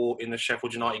play for in the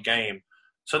Sheffield United game.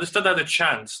 So they still had a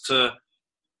chance to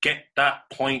get that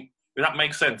point. If that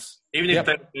makes sense. Even if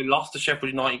they lost the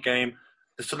Sheffield United game,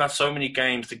 they still had so many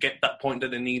games to get that point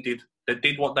that they needed. They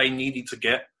did what they needed to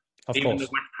get. Even the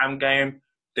West Ham game,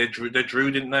 they drew,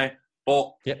 didn't they?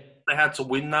 But they had to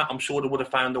win that. I'm sure they would have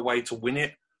found a way to win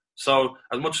it. So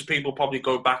as much as people probably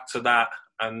go back to that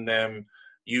and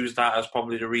use that as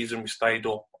probably the reason we stayed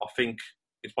up, I think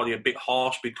it's probably a bit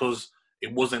harsh because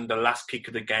it wasn't the last kick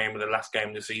of the game or the last game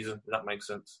of the season. If that makes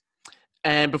sense.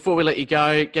 And before we let you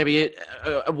go, Gabby,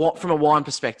 from a wine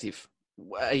perspective,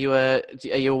 are you a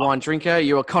wine drinker? Are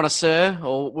you a connoisseur,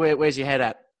 or where's your head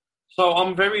at? So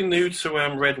I'm very new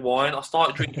to red wine. I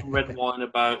started drinking red wine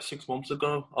about 6 months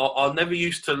ago. I never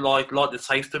used to like the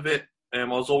taste of it. I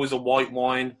was always a white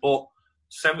wine, but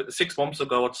 6 months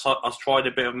ago I tried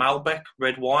a bit of Malbec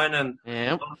red wine, and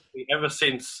ever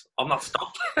since I've not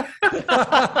stopped.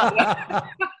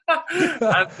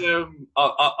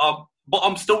 But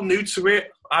I'm still new to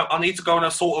it. I need to go on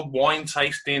a sort of wine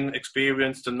tasting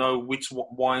experience to know which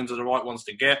wines are the right ones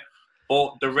to get.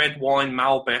 But the red wine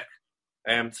Malbec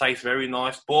tastes very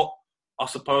nice. But I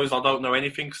suppose I don't know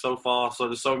anything so far. So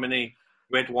there's so many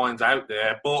red wines out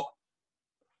there. But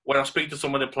when I speak to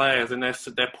some of the players and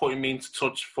they're putting me into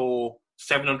touch for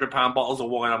 £700 bottles of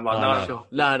wine, I'm like,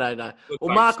 no.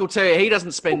 Well, Mark will tell you, he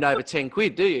doesn't spend over 10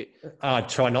 quid, do you? I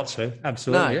try not to,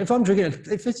 absolutely. No. If I'm drinking,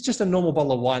 if it's just a normal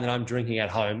bottle of wine that I'm drinking at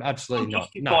home, absolutely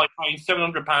not. No. Paying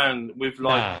 £700 with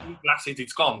glasses,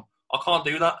 it's gone. I can't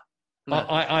do that. No.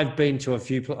 I've been to a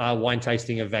few wine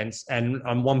tasting events, and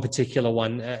on one particular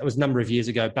one, it was a number of years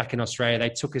ago back in Australia, they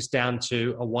took us down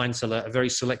to a wine cellar, a very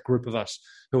select group of us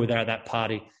who were there at that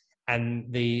party.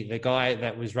 And the guy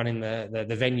that was running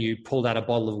the venue pulled out a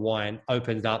bottle of wine,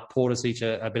 opened it up, poured us each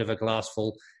a bit of a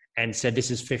glassful, and said, "This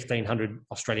is 1,500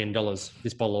 Australian dollars,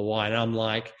 this bottle of wine." And I'm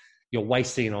like, "You're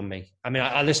wasting it on me." I mean,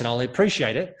 listen, I'll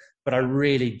appreciate it, but I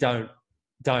really don't.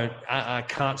 I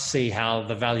can't see how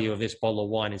the value of this bottle of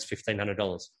wine is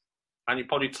 $1,500. And it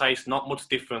probably tastes not much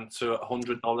different to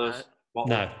 $100 bottle.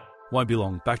 No. Won't be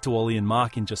long. Back to Ollie and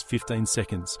Mark in just 15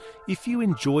 seconds. If you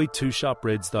enjoy Two Sharp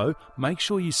Reds, though, make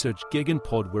sure you search Gegen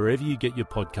Pod wherever you get your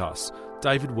podcasts.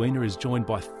 David Weiner is joined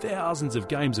by thousands of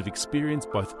games of experience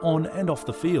both on and off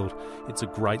the field. It's a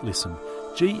great listen.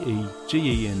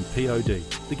 GEGENPOD,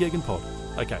 the Gegen Pod.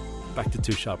 Okay, back to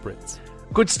Two Sharp Reds.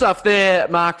 Good stuff there,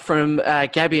 Mark, from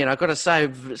Gabby. And I've got to say,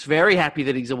 it's very happy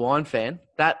that he's a wine fan.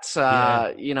 That's,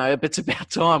 it's about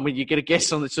time when you get a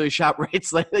guest on the Two Sharp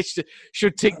Reds. They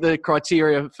should tick the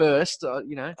criteria first, I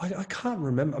can't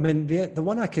remember. I mean, the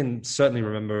one I can certainly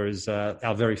remember is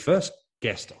our very first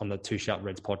guest on the Two Sharp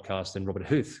Reds podcast, and Robert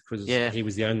Huth, because he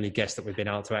was the only guest that we've been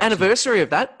able to actually... Anniversary of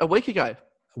that, a week ago.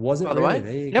 Was it by the really? way?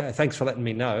 There you yep. go. Thanks for letting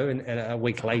me know. And a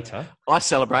week later, I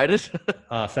celebrated.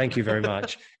 Thank you very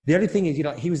much. The only thing is,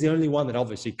 he was the only one that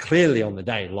obviously clearly on the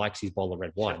day likes his bottle of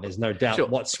red wine. There's no doubt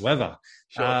whatsoever.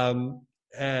 Sure.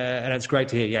 And it's great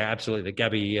to hear. Yeah, absolutely. That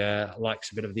Gabby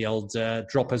likes a bit of the old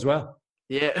drop as well.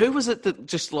 Yeah. Who was it that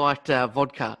just liked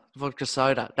vodka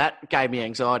soda? That gave me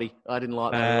anxiety. I didn't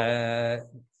like that at all.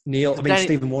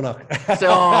 Stephen Warnock.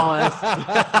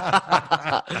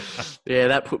 Yeah,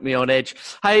 that put me on edge.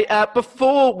 Hey,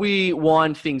 before we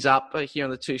wind things up here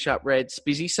on the Two Sharp Reds,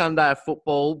 busy Sunday of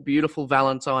football, beautiful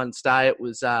Valentine's Day. It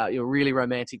was a really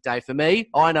romantic day for me,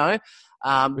 I know.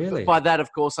 Really? By that,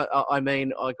 of course, I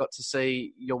mean I got to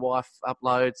see your wife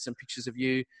upload some pictures of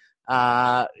you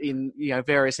in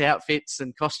various outfits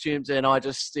and costumes, and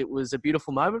it was a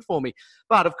beautiful moment for me.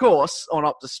 But of course, on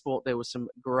Optus Sport, there was some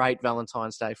great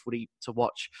Valentine's Day footy to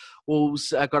watch.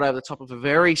 Wolves got over the top of a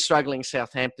very struggling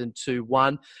Southampton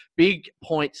 2-1. Big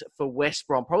point for West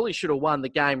Brom. Probably should have won the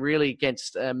game really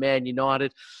against Man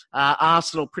United.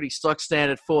 Arsenal, pretty stock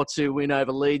standard 4-2 win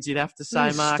over Leeds, you'd have to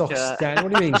say, Mark. What do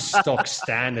you mean stock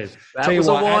standard? That Tell was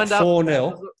you what, a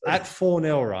wind-up. At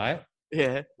 4-0, right?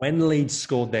 Yeah. When Leeds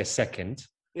scored their second,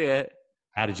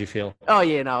 how did you feel? Oh,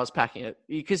 yeah, no, I was packing it.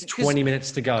 20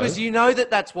 minutes to go. Because you know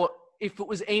that's what, if it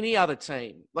was any other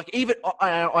team, like even,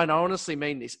 I honestly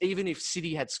mean this, even if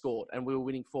City had scored and we were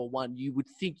winning 4-1, you would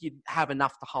think you'd have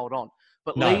enough to hold on.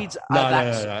 But Leeds no,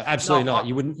 absolutely not.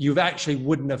 You actually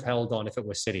wouldn't have held on if it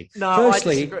was City. No,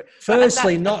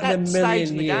 Firstly, not in a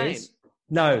million years.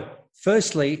 No,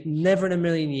 firstly, never in a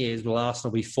million years will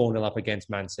Arsenal be 4-0 up against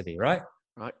Man City, right?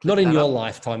 Not in your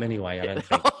lifetime anyway, I don't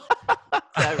think.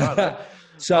 Okay, right.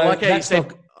 So I like how you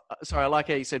said, Sorry, I like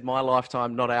how you said my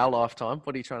lifetime, not our lifetime.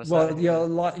 What are you trying to say? Well,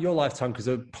 your lifetime, because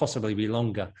it'll possibly be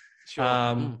longer.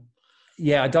 Sure.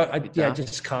 Yeah, I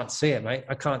just can't see it, mate.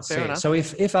 I can't see it. So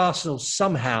if Arsenal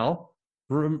somehow,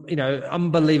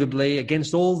 unbelievably,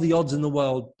 against all the odds in the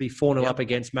world, be 4-0 up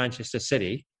against Manchester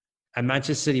City, and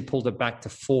Manchester City pulled it back to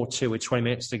 4-2 with 20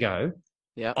 minutes to go,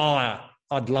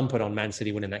 I'd lump it on Man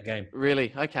City winning that game.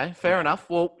 Really? Okay, fair enough.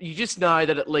 Well, you just know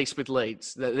that at least with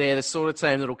Leeds, that they're the sort of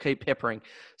team that'll keep peppering.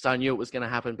 So I knew it was going to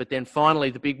happen. But then finally,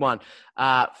 the big one,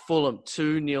 Fulham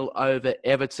 2-0 over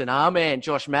Everton. Our man,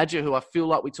 Josh Maja, who I feel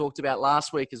like we talked about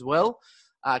last week as well,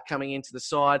 coming into the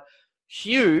side.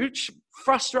 Huge,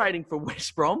 frustrating for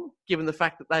West Brom, given the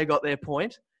fact that they got their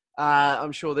point.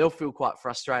 I'm sure they'll feel quite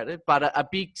frustrated. But a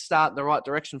big start in the right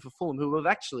direction for Fulham, who have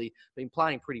actually been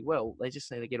playing pretty well. They just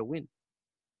need to get a win.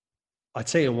 I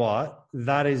tell you what,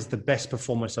 that is the best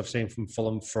performance I've seen from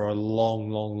Fulham for a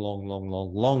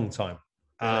long time.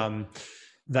 Really?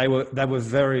 They were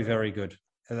very, very good.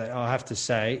 I have to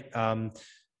say, for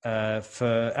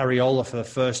Areola, for the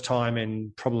first time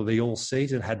in probably all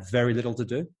season, had very little to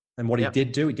do. And what he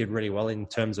did do, he did really well in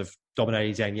terms of dominating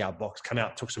his own box, come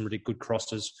out, took some really good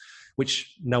crosses,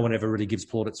 which no one ever really gives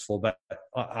plaudits for, but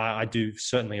I do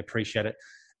certainly appreciate it.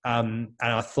 And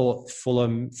I thought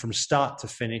Fulham, from start to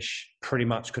finish, pretty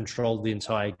much controlled the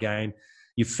entire game.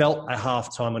 You felt at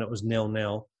halftime when it was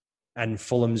 0-0 and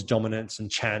Fulham's dominance and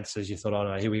chances, you thought, oh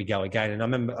no, here we go again. And I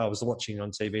remember I was watching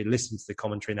on TV, listening to the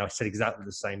commentary, and I said exactly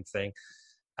the same thing.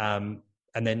 And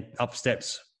then up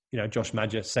steps, Josh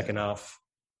Maja, second half.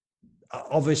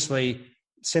 Obviously,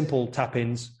 simple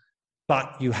tap-ins,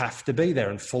 but you have to be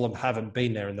there. And Fulham haven't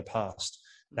been there in the past.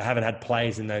 They haven't had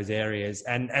players in those areas.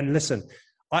 And listen,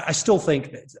 I still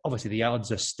think that obviously the odds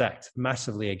are stacked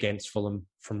massively against Fulham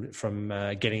from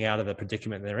getting out of the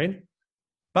predicament they're in.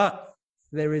 But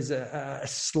there is a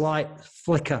slight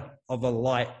flicker of a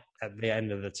light at the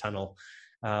end of the tunnel,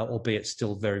 albeit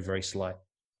still very, very slight.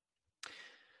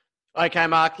 Okay,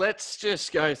 Mark, let's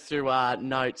just go through our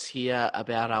notes here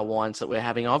about our wines that we're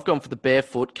having. I've gone for the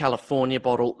Barefoot California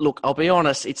bottle. Look, I'll be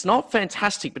honest, it's not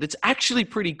fantastic, but it's actually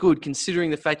pretty good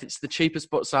considering the fact it's the cheapest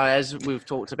bottle. So as we've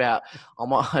talked about,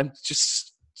 I'm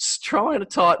just trying to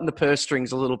tighten the purse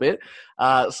strings a little bit.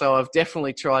 So I've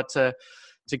definitely tried to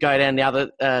go down the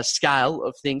other scale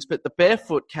of things. But the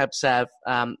Barefoot Cab Sav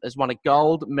has won a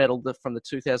gold medal from the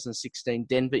 2016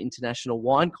 Denver International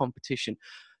Wine Competition.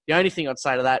 The only thing I'd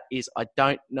say to that is I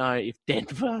don't know if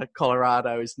Denver,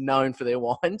 Colorado is known for their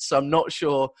wine. So I'm not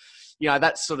sure,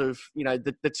 that's sort of,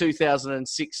 the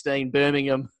 2016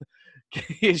 Birmingham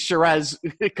Shiraz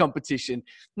competition.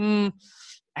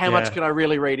 How much can I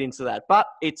really read into that? But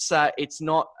it's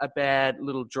not a bad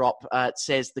little drop. It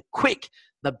says the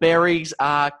berries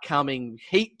are coming.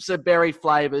 Heaps of berry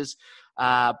flavors.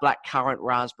 Black currant,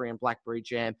 raspberry, and blackberry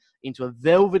jam into a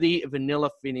velvety vanilla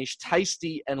finish,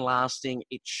 tasty and lasting.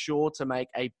 It's sure to make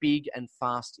a big and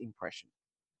fast impression.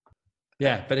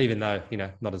 Yeah, but even though,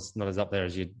 not as up there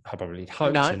as you'd probably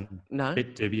hoped, and a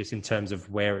bit dubious in terms of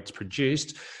where it's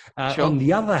produced. Sure. On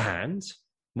the other hand,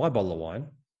 my bottle of wine,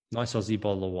 nice Aussie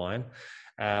bottle of wine,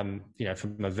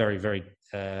 from a very, very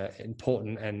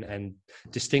important and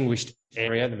distinguished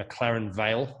area, the McLaren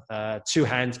Vale. Two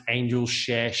Hands Angels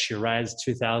Share Shiraz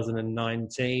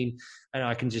 2019. And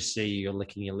I can just see you're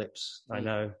licking your lips. I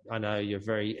know you're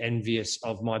very envious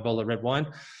of my bottle of red wine.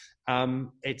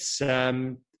 It's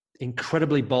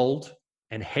incredibly bold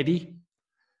and heady,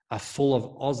 full of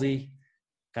Aussie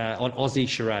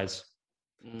Shiraz,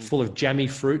 full of jammy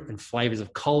fruit and flavors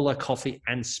of cola, coffee,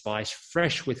 and spice,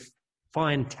 fresh with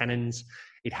fine tannins.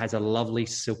 It has a lovely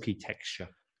silky texture.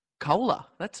 Cola,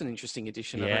 that's an interesting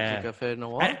addition. I don't think I've heard in a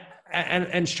while.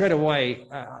 And straight away,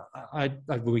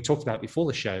 we talked about before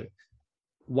the show,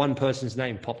 one person's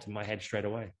name popped in my head straight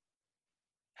away.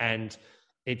 And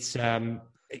it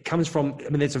comes from,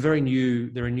 they're a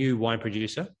new wine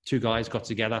producer. Two guys got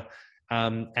together.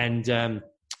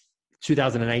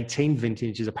 2018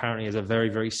 vintage is apparently a very,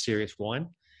 very serious wine,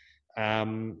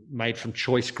 made from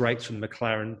choice grapes from the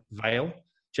McLaren Vale,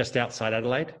 just outside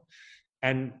Adelaide.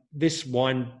 And this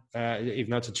wine, even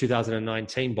though it's a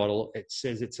 2019 bottle, it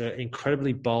says it's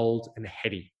incredibly bold and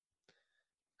heady,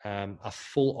 a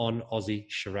full-on Aussie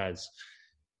Shiraz.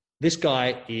 This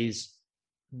guy is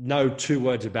no two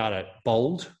words about it.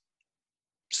 Bold.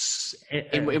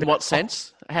 In what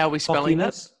sense? How are we spelling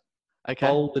that? Okay.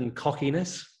 Bold and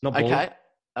cockiness. Not bold.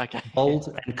 Okay.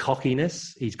 Bold and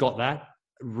cockiness. He's got that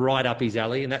right up his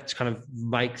alley, and that's kind of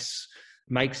makes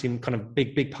makes him kind of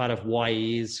big part of why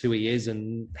he is who he is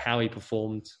and how he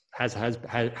performed, has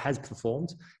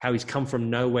performed, how he's come from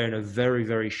nowhere in a very,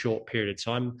 very short period of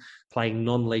time, playing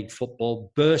non-league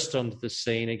football, burst onto the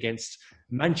scene against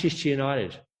Manchester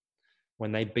United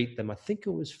when they beat them. I think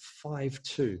it was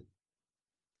 5-2.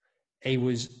 He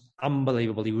was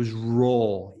unbelievable. He was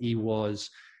raw. He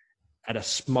had a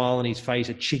smile on his face,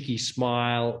 a cheeky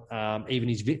smile. Even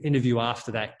his interview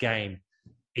after that game,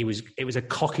 it was a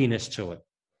cockiness to it,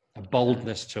 a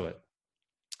boldness to it.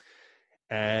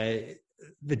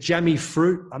 The jammy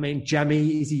fruit. I mean,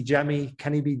 jammy, is he jammy?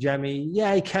 Can he be jammy?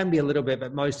 Yeah, he can be a little bit,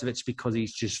 but most of it's because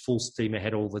he's just full steam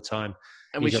ahead all the time.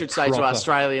 And we should say to our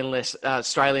Australian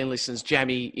listeners,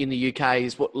 jammy in the UK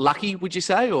is what, lucky, would you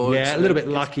say? Or yeah, a little bit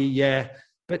lucky, yeah.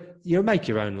 But you make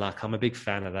your own luck. I'm a big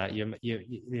fan of that.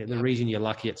 The reason you're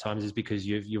lucky at times is because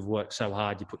you've worked so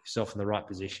hard. You put yourself in the right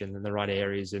position in the right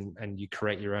areas, and you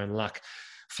create your own luck.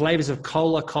 Flavors of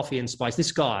cola, coffee, and spice.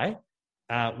 This guy,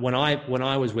 when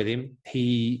I was with him,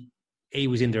 he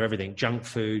was into everything: junk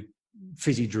food,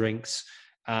 fizzy drinks.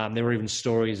 There were even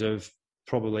stories of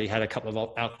probably had a couple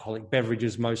of alcoholic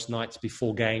beverages most nights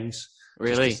before games.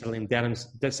 Really, just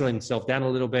to settle himself down a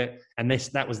little bit. And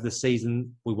that was the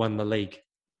season we won the league.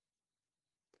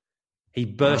 He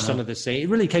burst onto the scene.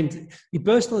 He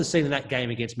burst onto the scene in that game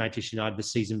against Manchester United the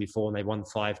season before, and they won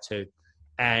 5-2.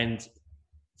 And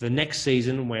the next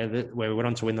season, where we went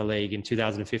on to win the league in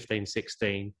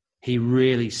 2015-16, he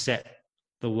really set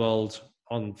the world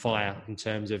on fire in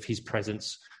terms of his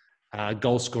presence,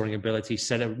 goal scoring ability,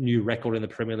 set a new record in the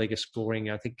Premier League of scoring.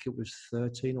 I think it was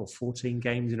 13 or 14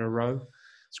 games in a row.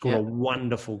 Scored a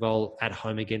wonderful goal at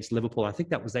home against Liverpool. I think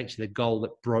that was actually the goal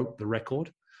that broke the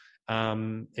record.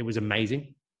 It was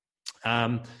amazing.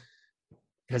 It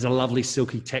has a lovely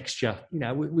silky texture. You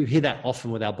know, we hear that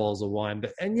often with our bowls of wine.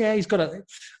 He's got I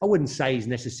wouldn't say he's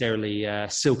necessarily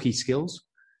silky skills.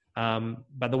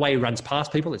 But the way he runs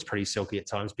past people, it's pretty silky at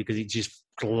times because he just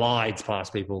glides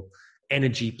past people.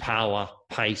 Energy, power,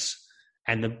 pace,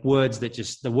 and the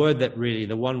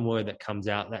one word that comes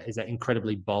out, that is that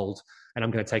incredibly bold. And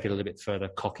I'm going to take it a little bit further,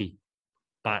 cocky.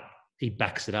 But he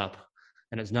backs it up.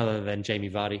 And it's none other than Jamie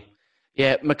Vardy.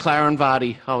 Yeah, McLaren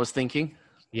Vardy, I was thinking.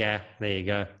 Yeah, there you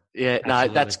go. Yeah, absolutely.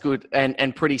 No, that's good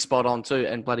and pretty spot on too,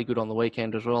 and bloody good on the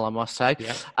weekend as well, I must say.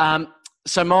 Yeah.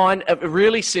 So mine,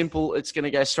 really simple. It's going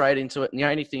to go straight into it. And the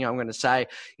only thing I'm going to say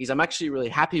is I'm actually really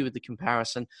happy with the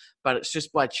comparison, but it's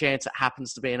just by chance it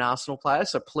happens to be an Arsenal player.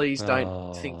 So please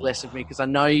don't think less of me because I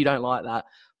know you don't like that.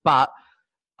 But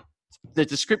the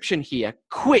description here,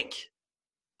 quick.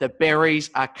 The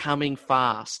berries are coming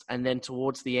fast. And then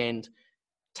towards the end,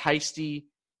 tasty,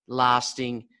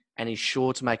 lasting, and is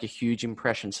sure to make a huge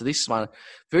impression. So this one,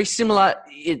 very similar at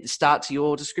the start to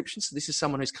your description. So this is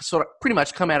someone who's sort of pretty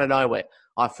much come out of nowhere,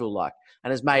 I feel like,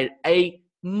 and has made a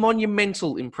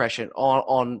monumental impression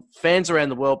on fans around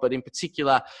the world, but in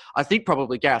particular, I think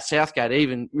probably Gareth Southgate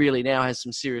even really now has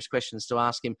some serious questions to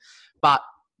ask him. But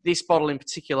this bottle in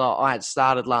particular, I had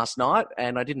started last night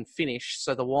and I didn't finish.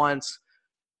 So the wine's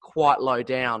quite low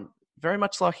down, very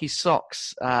much like his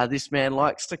socks. This man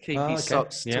likes to keep his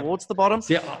socks towards the bottom.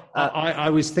 Yeah, I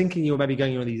was thinking you were maybe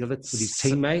going with his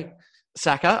teammate.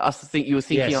 Saka, I think you were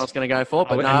thinking I was going to go for,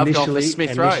 but no, I've gone for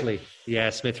Smith Rowe. Yeah,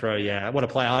 Smith Rowe, yeah. What a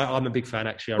player. I'm a big fan,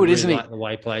 actually. I Good, really like the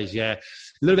way he plays, yeah. A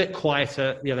little bit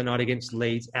quieter the other night against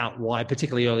Leeds, out wide,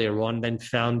 particularly earlier on, then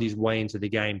found his way into the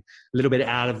game. A little bit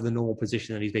out of the normal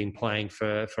position that he's been playing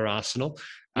for Arsenal.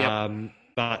 Yep.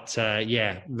 But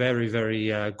very,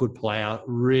 very good player.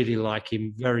 Really like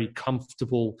him. Very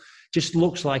comfortable. Just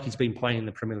looks like he's been playing in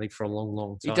the Premier League for a long,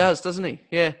 long time. He does, doesn't he?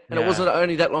 Yeah. And it wasn't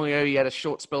only that long ago he had a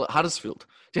short spell at Huddersfield.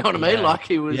 Do you know what I mean? Like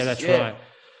he was. Yeah, that's right.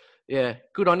 Yeah.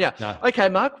 Good on you. No. Okay,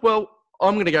 Mark. Well,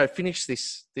 I'm going to go finish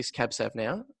this Cab Sav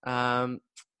now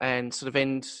and sort of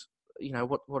end,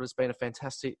 what has been a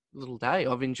fantastic little day.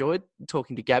 I've enjoyed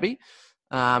talking to Gabby.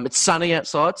 It's sunny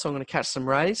outside, so I'm going to catch some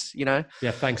rays, Yeah,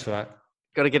 thanks for that.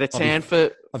 Got to get a tan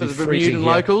for the Bermudan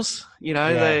locals.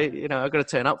 I've got to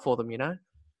turn up for them.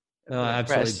 Oh,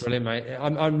 absolutely brilliant, mate.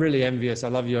 I'm really envious. I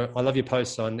love your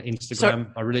posts on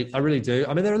Instagram. I really do.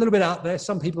 I mean, they're a little bit out there.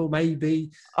 Some people may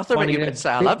be. I thought you would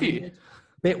say I love you.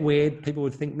 Bit weird. People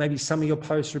would think maybe some of your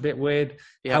posts are a bit weird.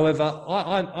 Yep. However,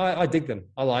 I dig them.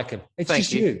 I like them. It's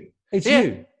just you. It's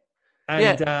you.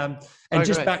 And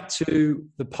just back to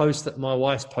the post that my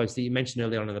wife's post that you mentioned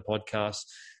earlier on in the podcast.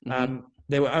 Mm-hmm.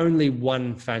 There were only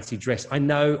one fancy dress. I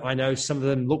know some of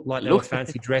them looked like they were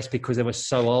fancy dress because they were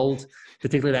so old,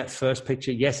 particularly that first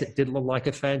picture. Yes, it did look like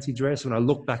a fancy dress. When I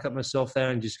look back at myself there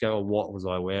and just go, what was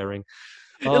I wearing?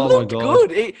 looked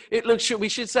good. It looked. We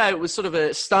should say it was sort of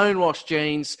a stonewashed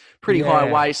jeans, pretty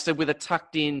high waisted, with a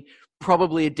tucked in,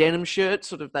 probably a denim shirt,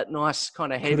 sort of that nice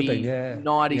kind of heavy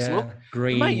 90s look.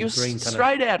 Green, mate, you're green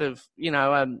straight out of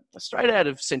straight out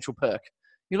of Central Perk.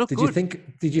 You look good.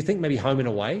 Did you think maybe Home and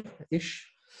Away ish?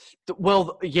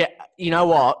 Well, yeah. You know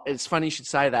what? It's funny you should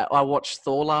say that. I watched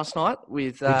Thor last night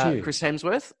with Chris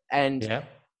Hemsworth, and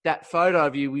that photo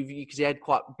of you, because you had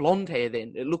quite blonde hair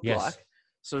then. It looked like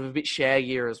sort of a bit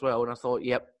shaggier as well, and I thought,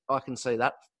 yep, I can see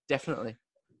that definitely.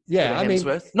 Yeah, I mean,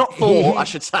 not Thor, I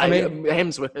should say.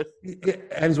 Hemsworth.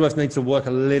 Hemsworth needs to work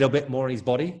a little bit more on his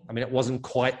body. I mean, it wasn't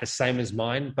quite the same as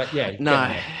mine, but yeah.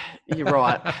 No, you're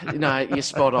right. No, you're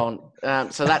spot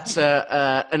on. So that's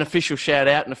an official shout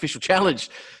out, an official challenge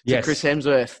to Chris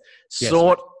Hemsworth.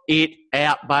 Sort it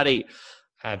out, buddy.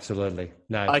 Absolutely.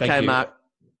 No. Okay, thank you. Mark.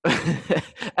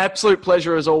 Absolute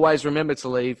pleasure as always. Remember to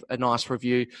leave a nice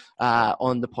review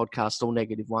on the podcast. All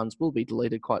negative ones will be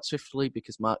deleted quite swiftly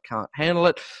because Mark can't handle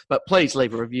it. But please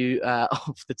leave a review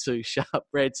of the Two Sharp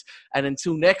Reds. And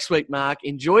until next week, Mark,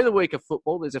 enjoy the week of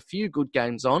football. There's a few good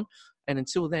games on. And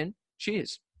until then,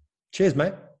 cheers. Cheers,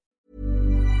 mate.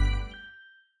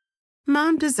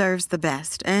 Mom deserves the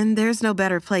best, and there's no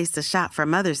better place to shop for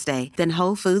Mother's Day than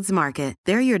Whole Foods Market.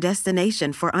 They're your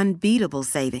destination for unbeatable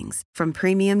savings, from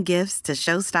premium gifts to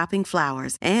show-stopping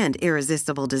flowers and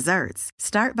irresistible desserts.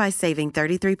 Start by saving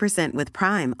 33% with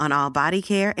Prime on all body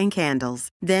care and candles.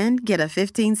 Then get a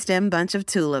 15-stem bunch of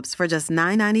tulips for just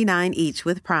 $9.99 each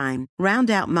with Prime. Round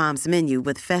out Mom's menu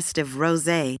with festive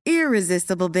rosé,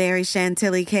 irresistible berry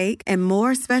chantilly cake, and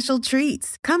more special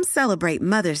treats. Come celebrate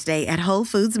Mother's Day at Whole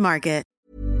Foods Market.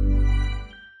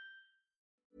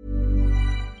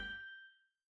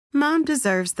 Mom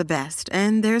deserves the best,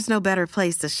 and there's no better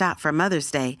place to shop for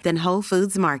Mother's Day than Whole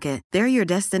Foods Market. They're your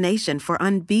destination for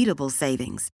unbeatable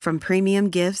savings, from premium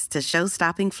gifts to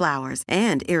show-stopping flowers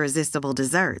and irresistible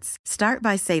desserts. Start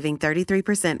by saving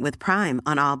 33% with Prime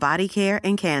on all body care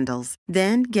and candles.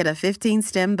 Then get a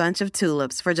 15-stem bunch of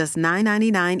tulips for just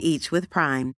 $9.99 each with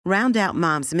Prime. Round out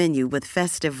Mom's menu with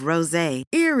festive rosé,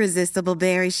 irresistible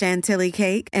berry chantilly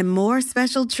cake, and more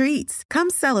special treats. Come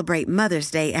celebrate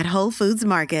Mother's Day at Whole Foods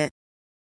Market.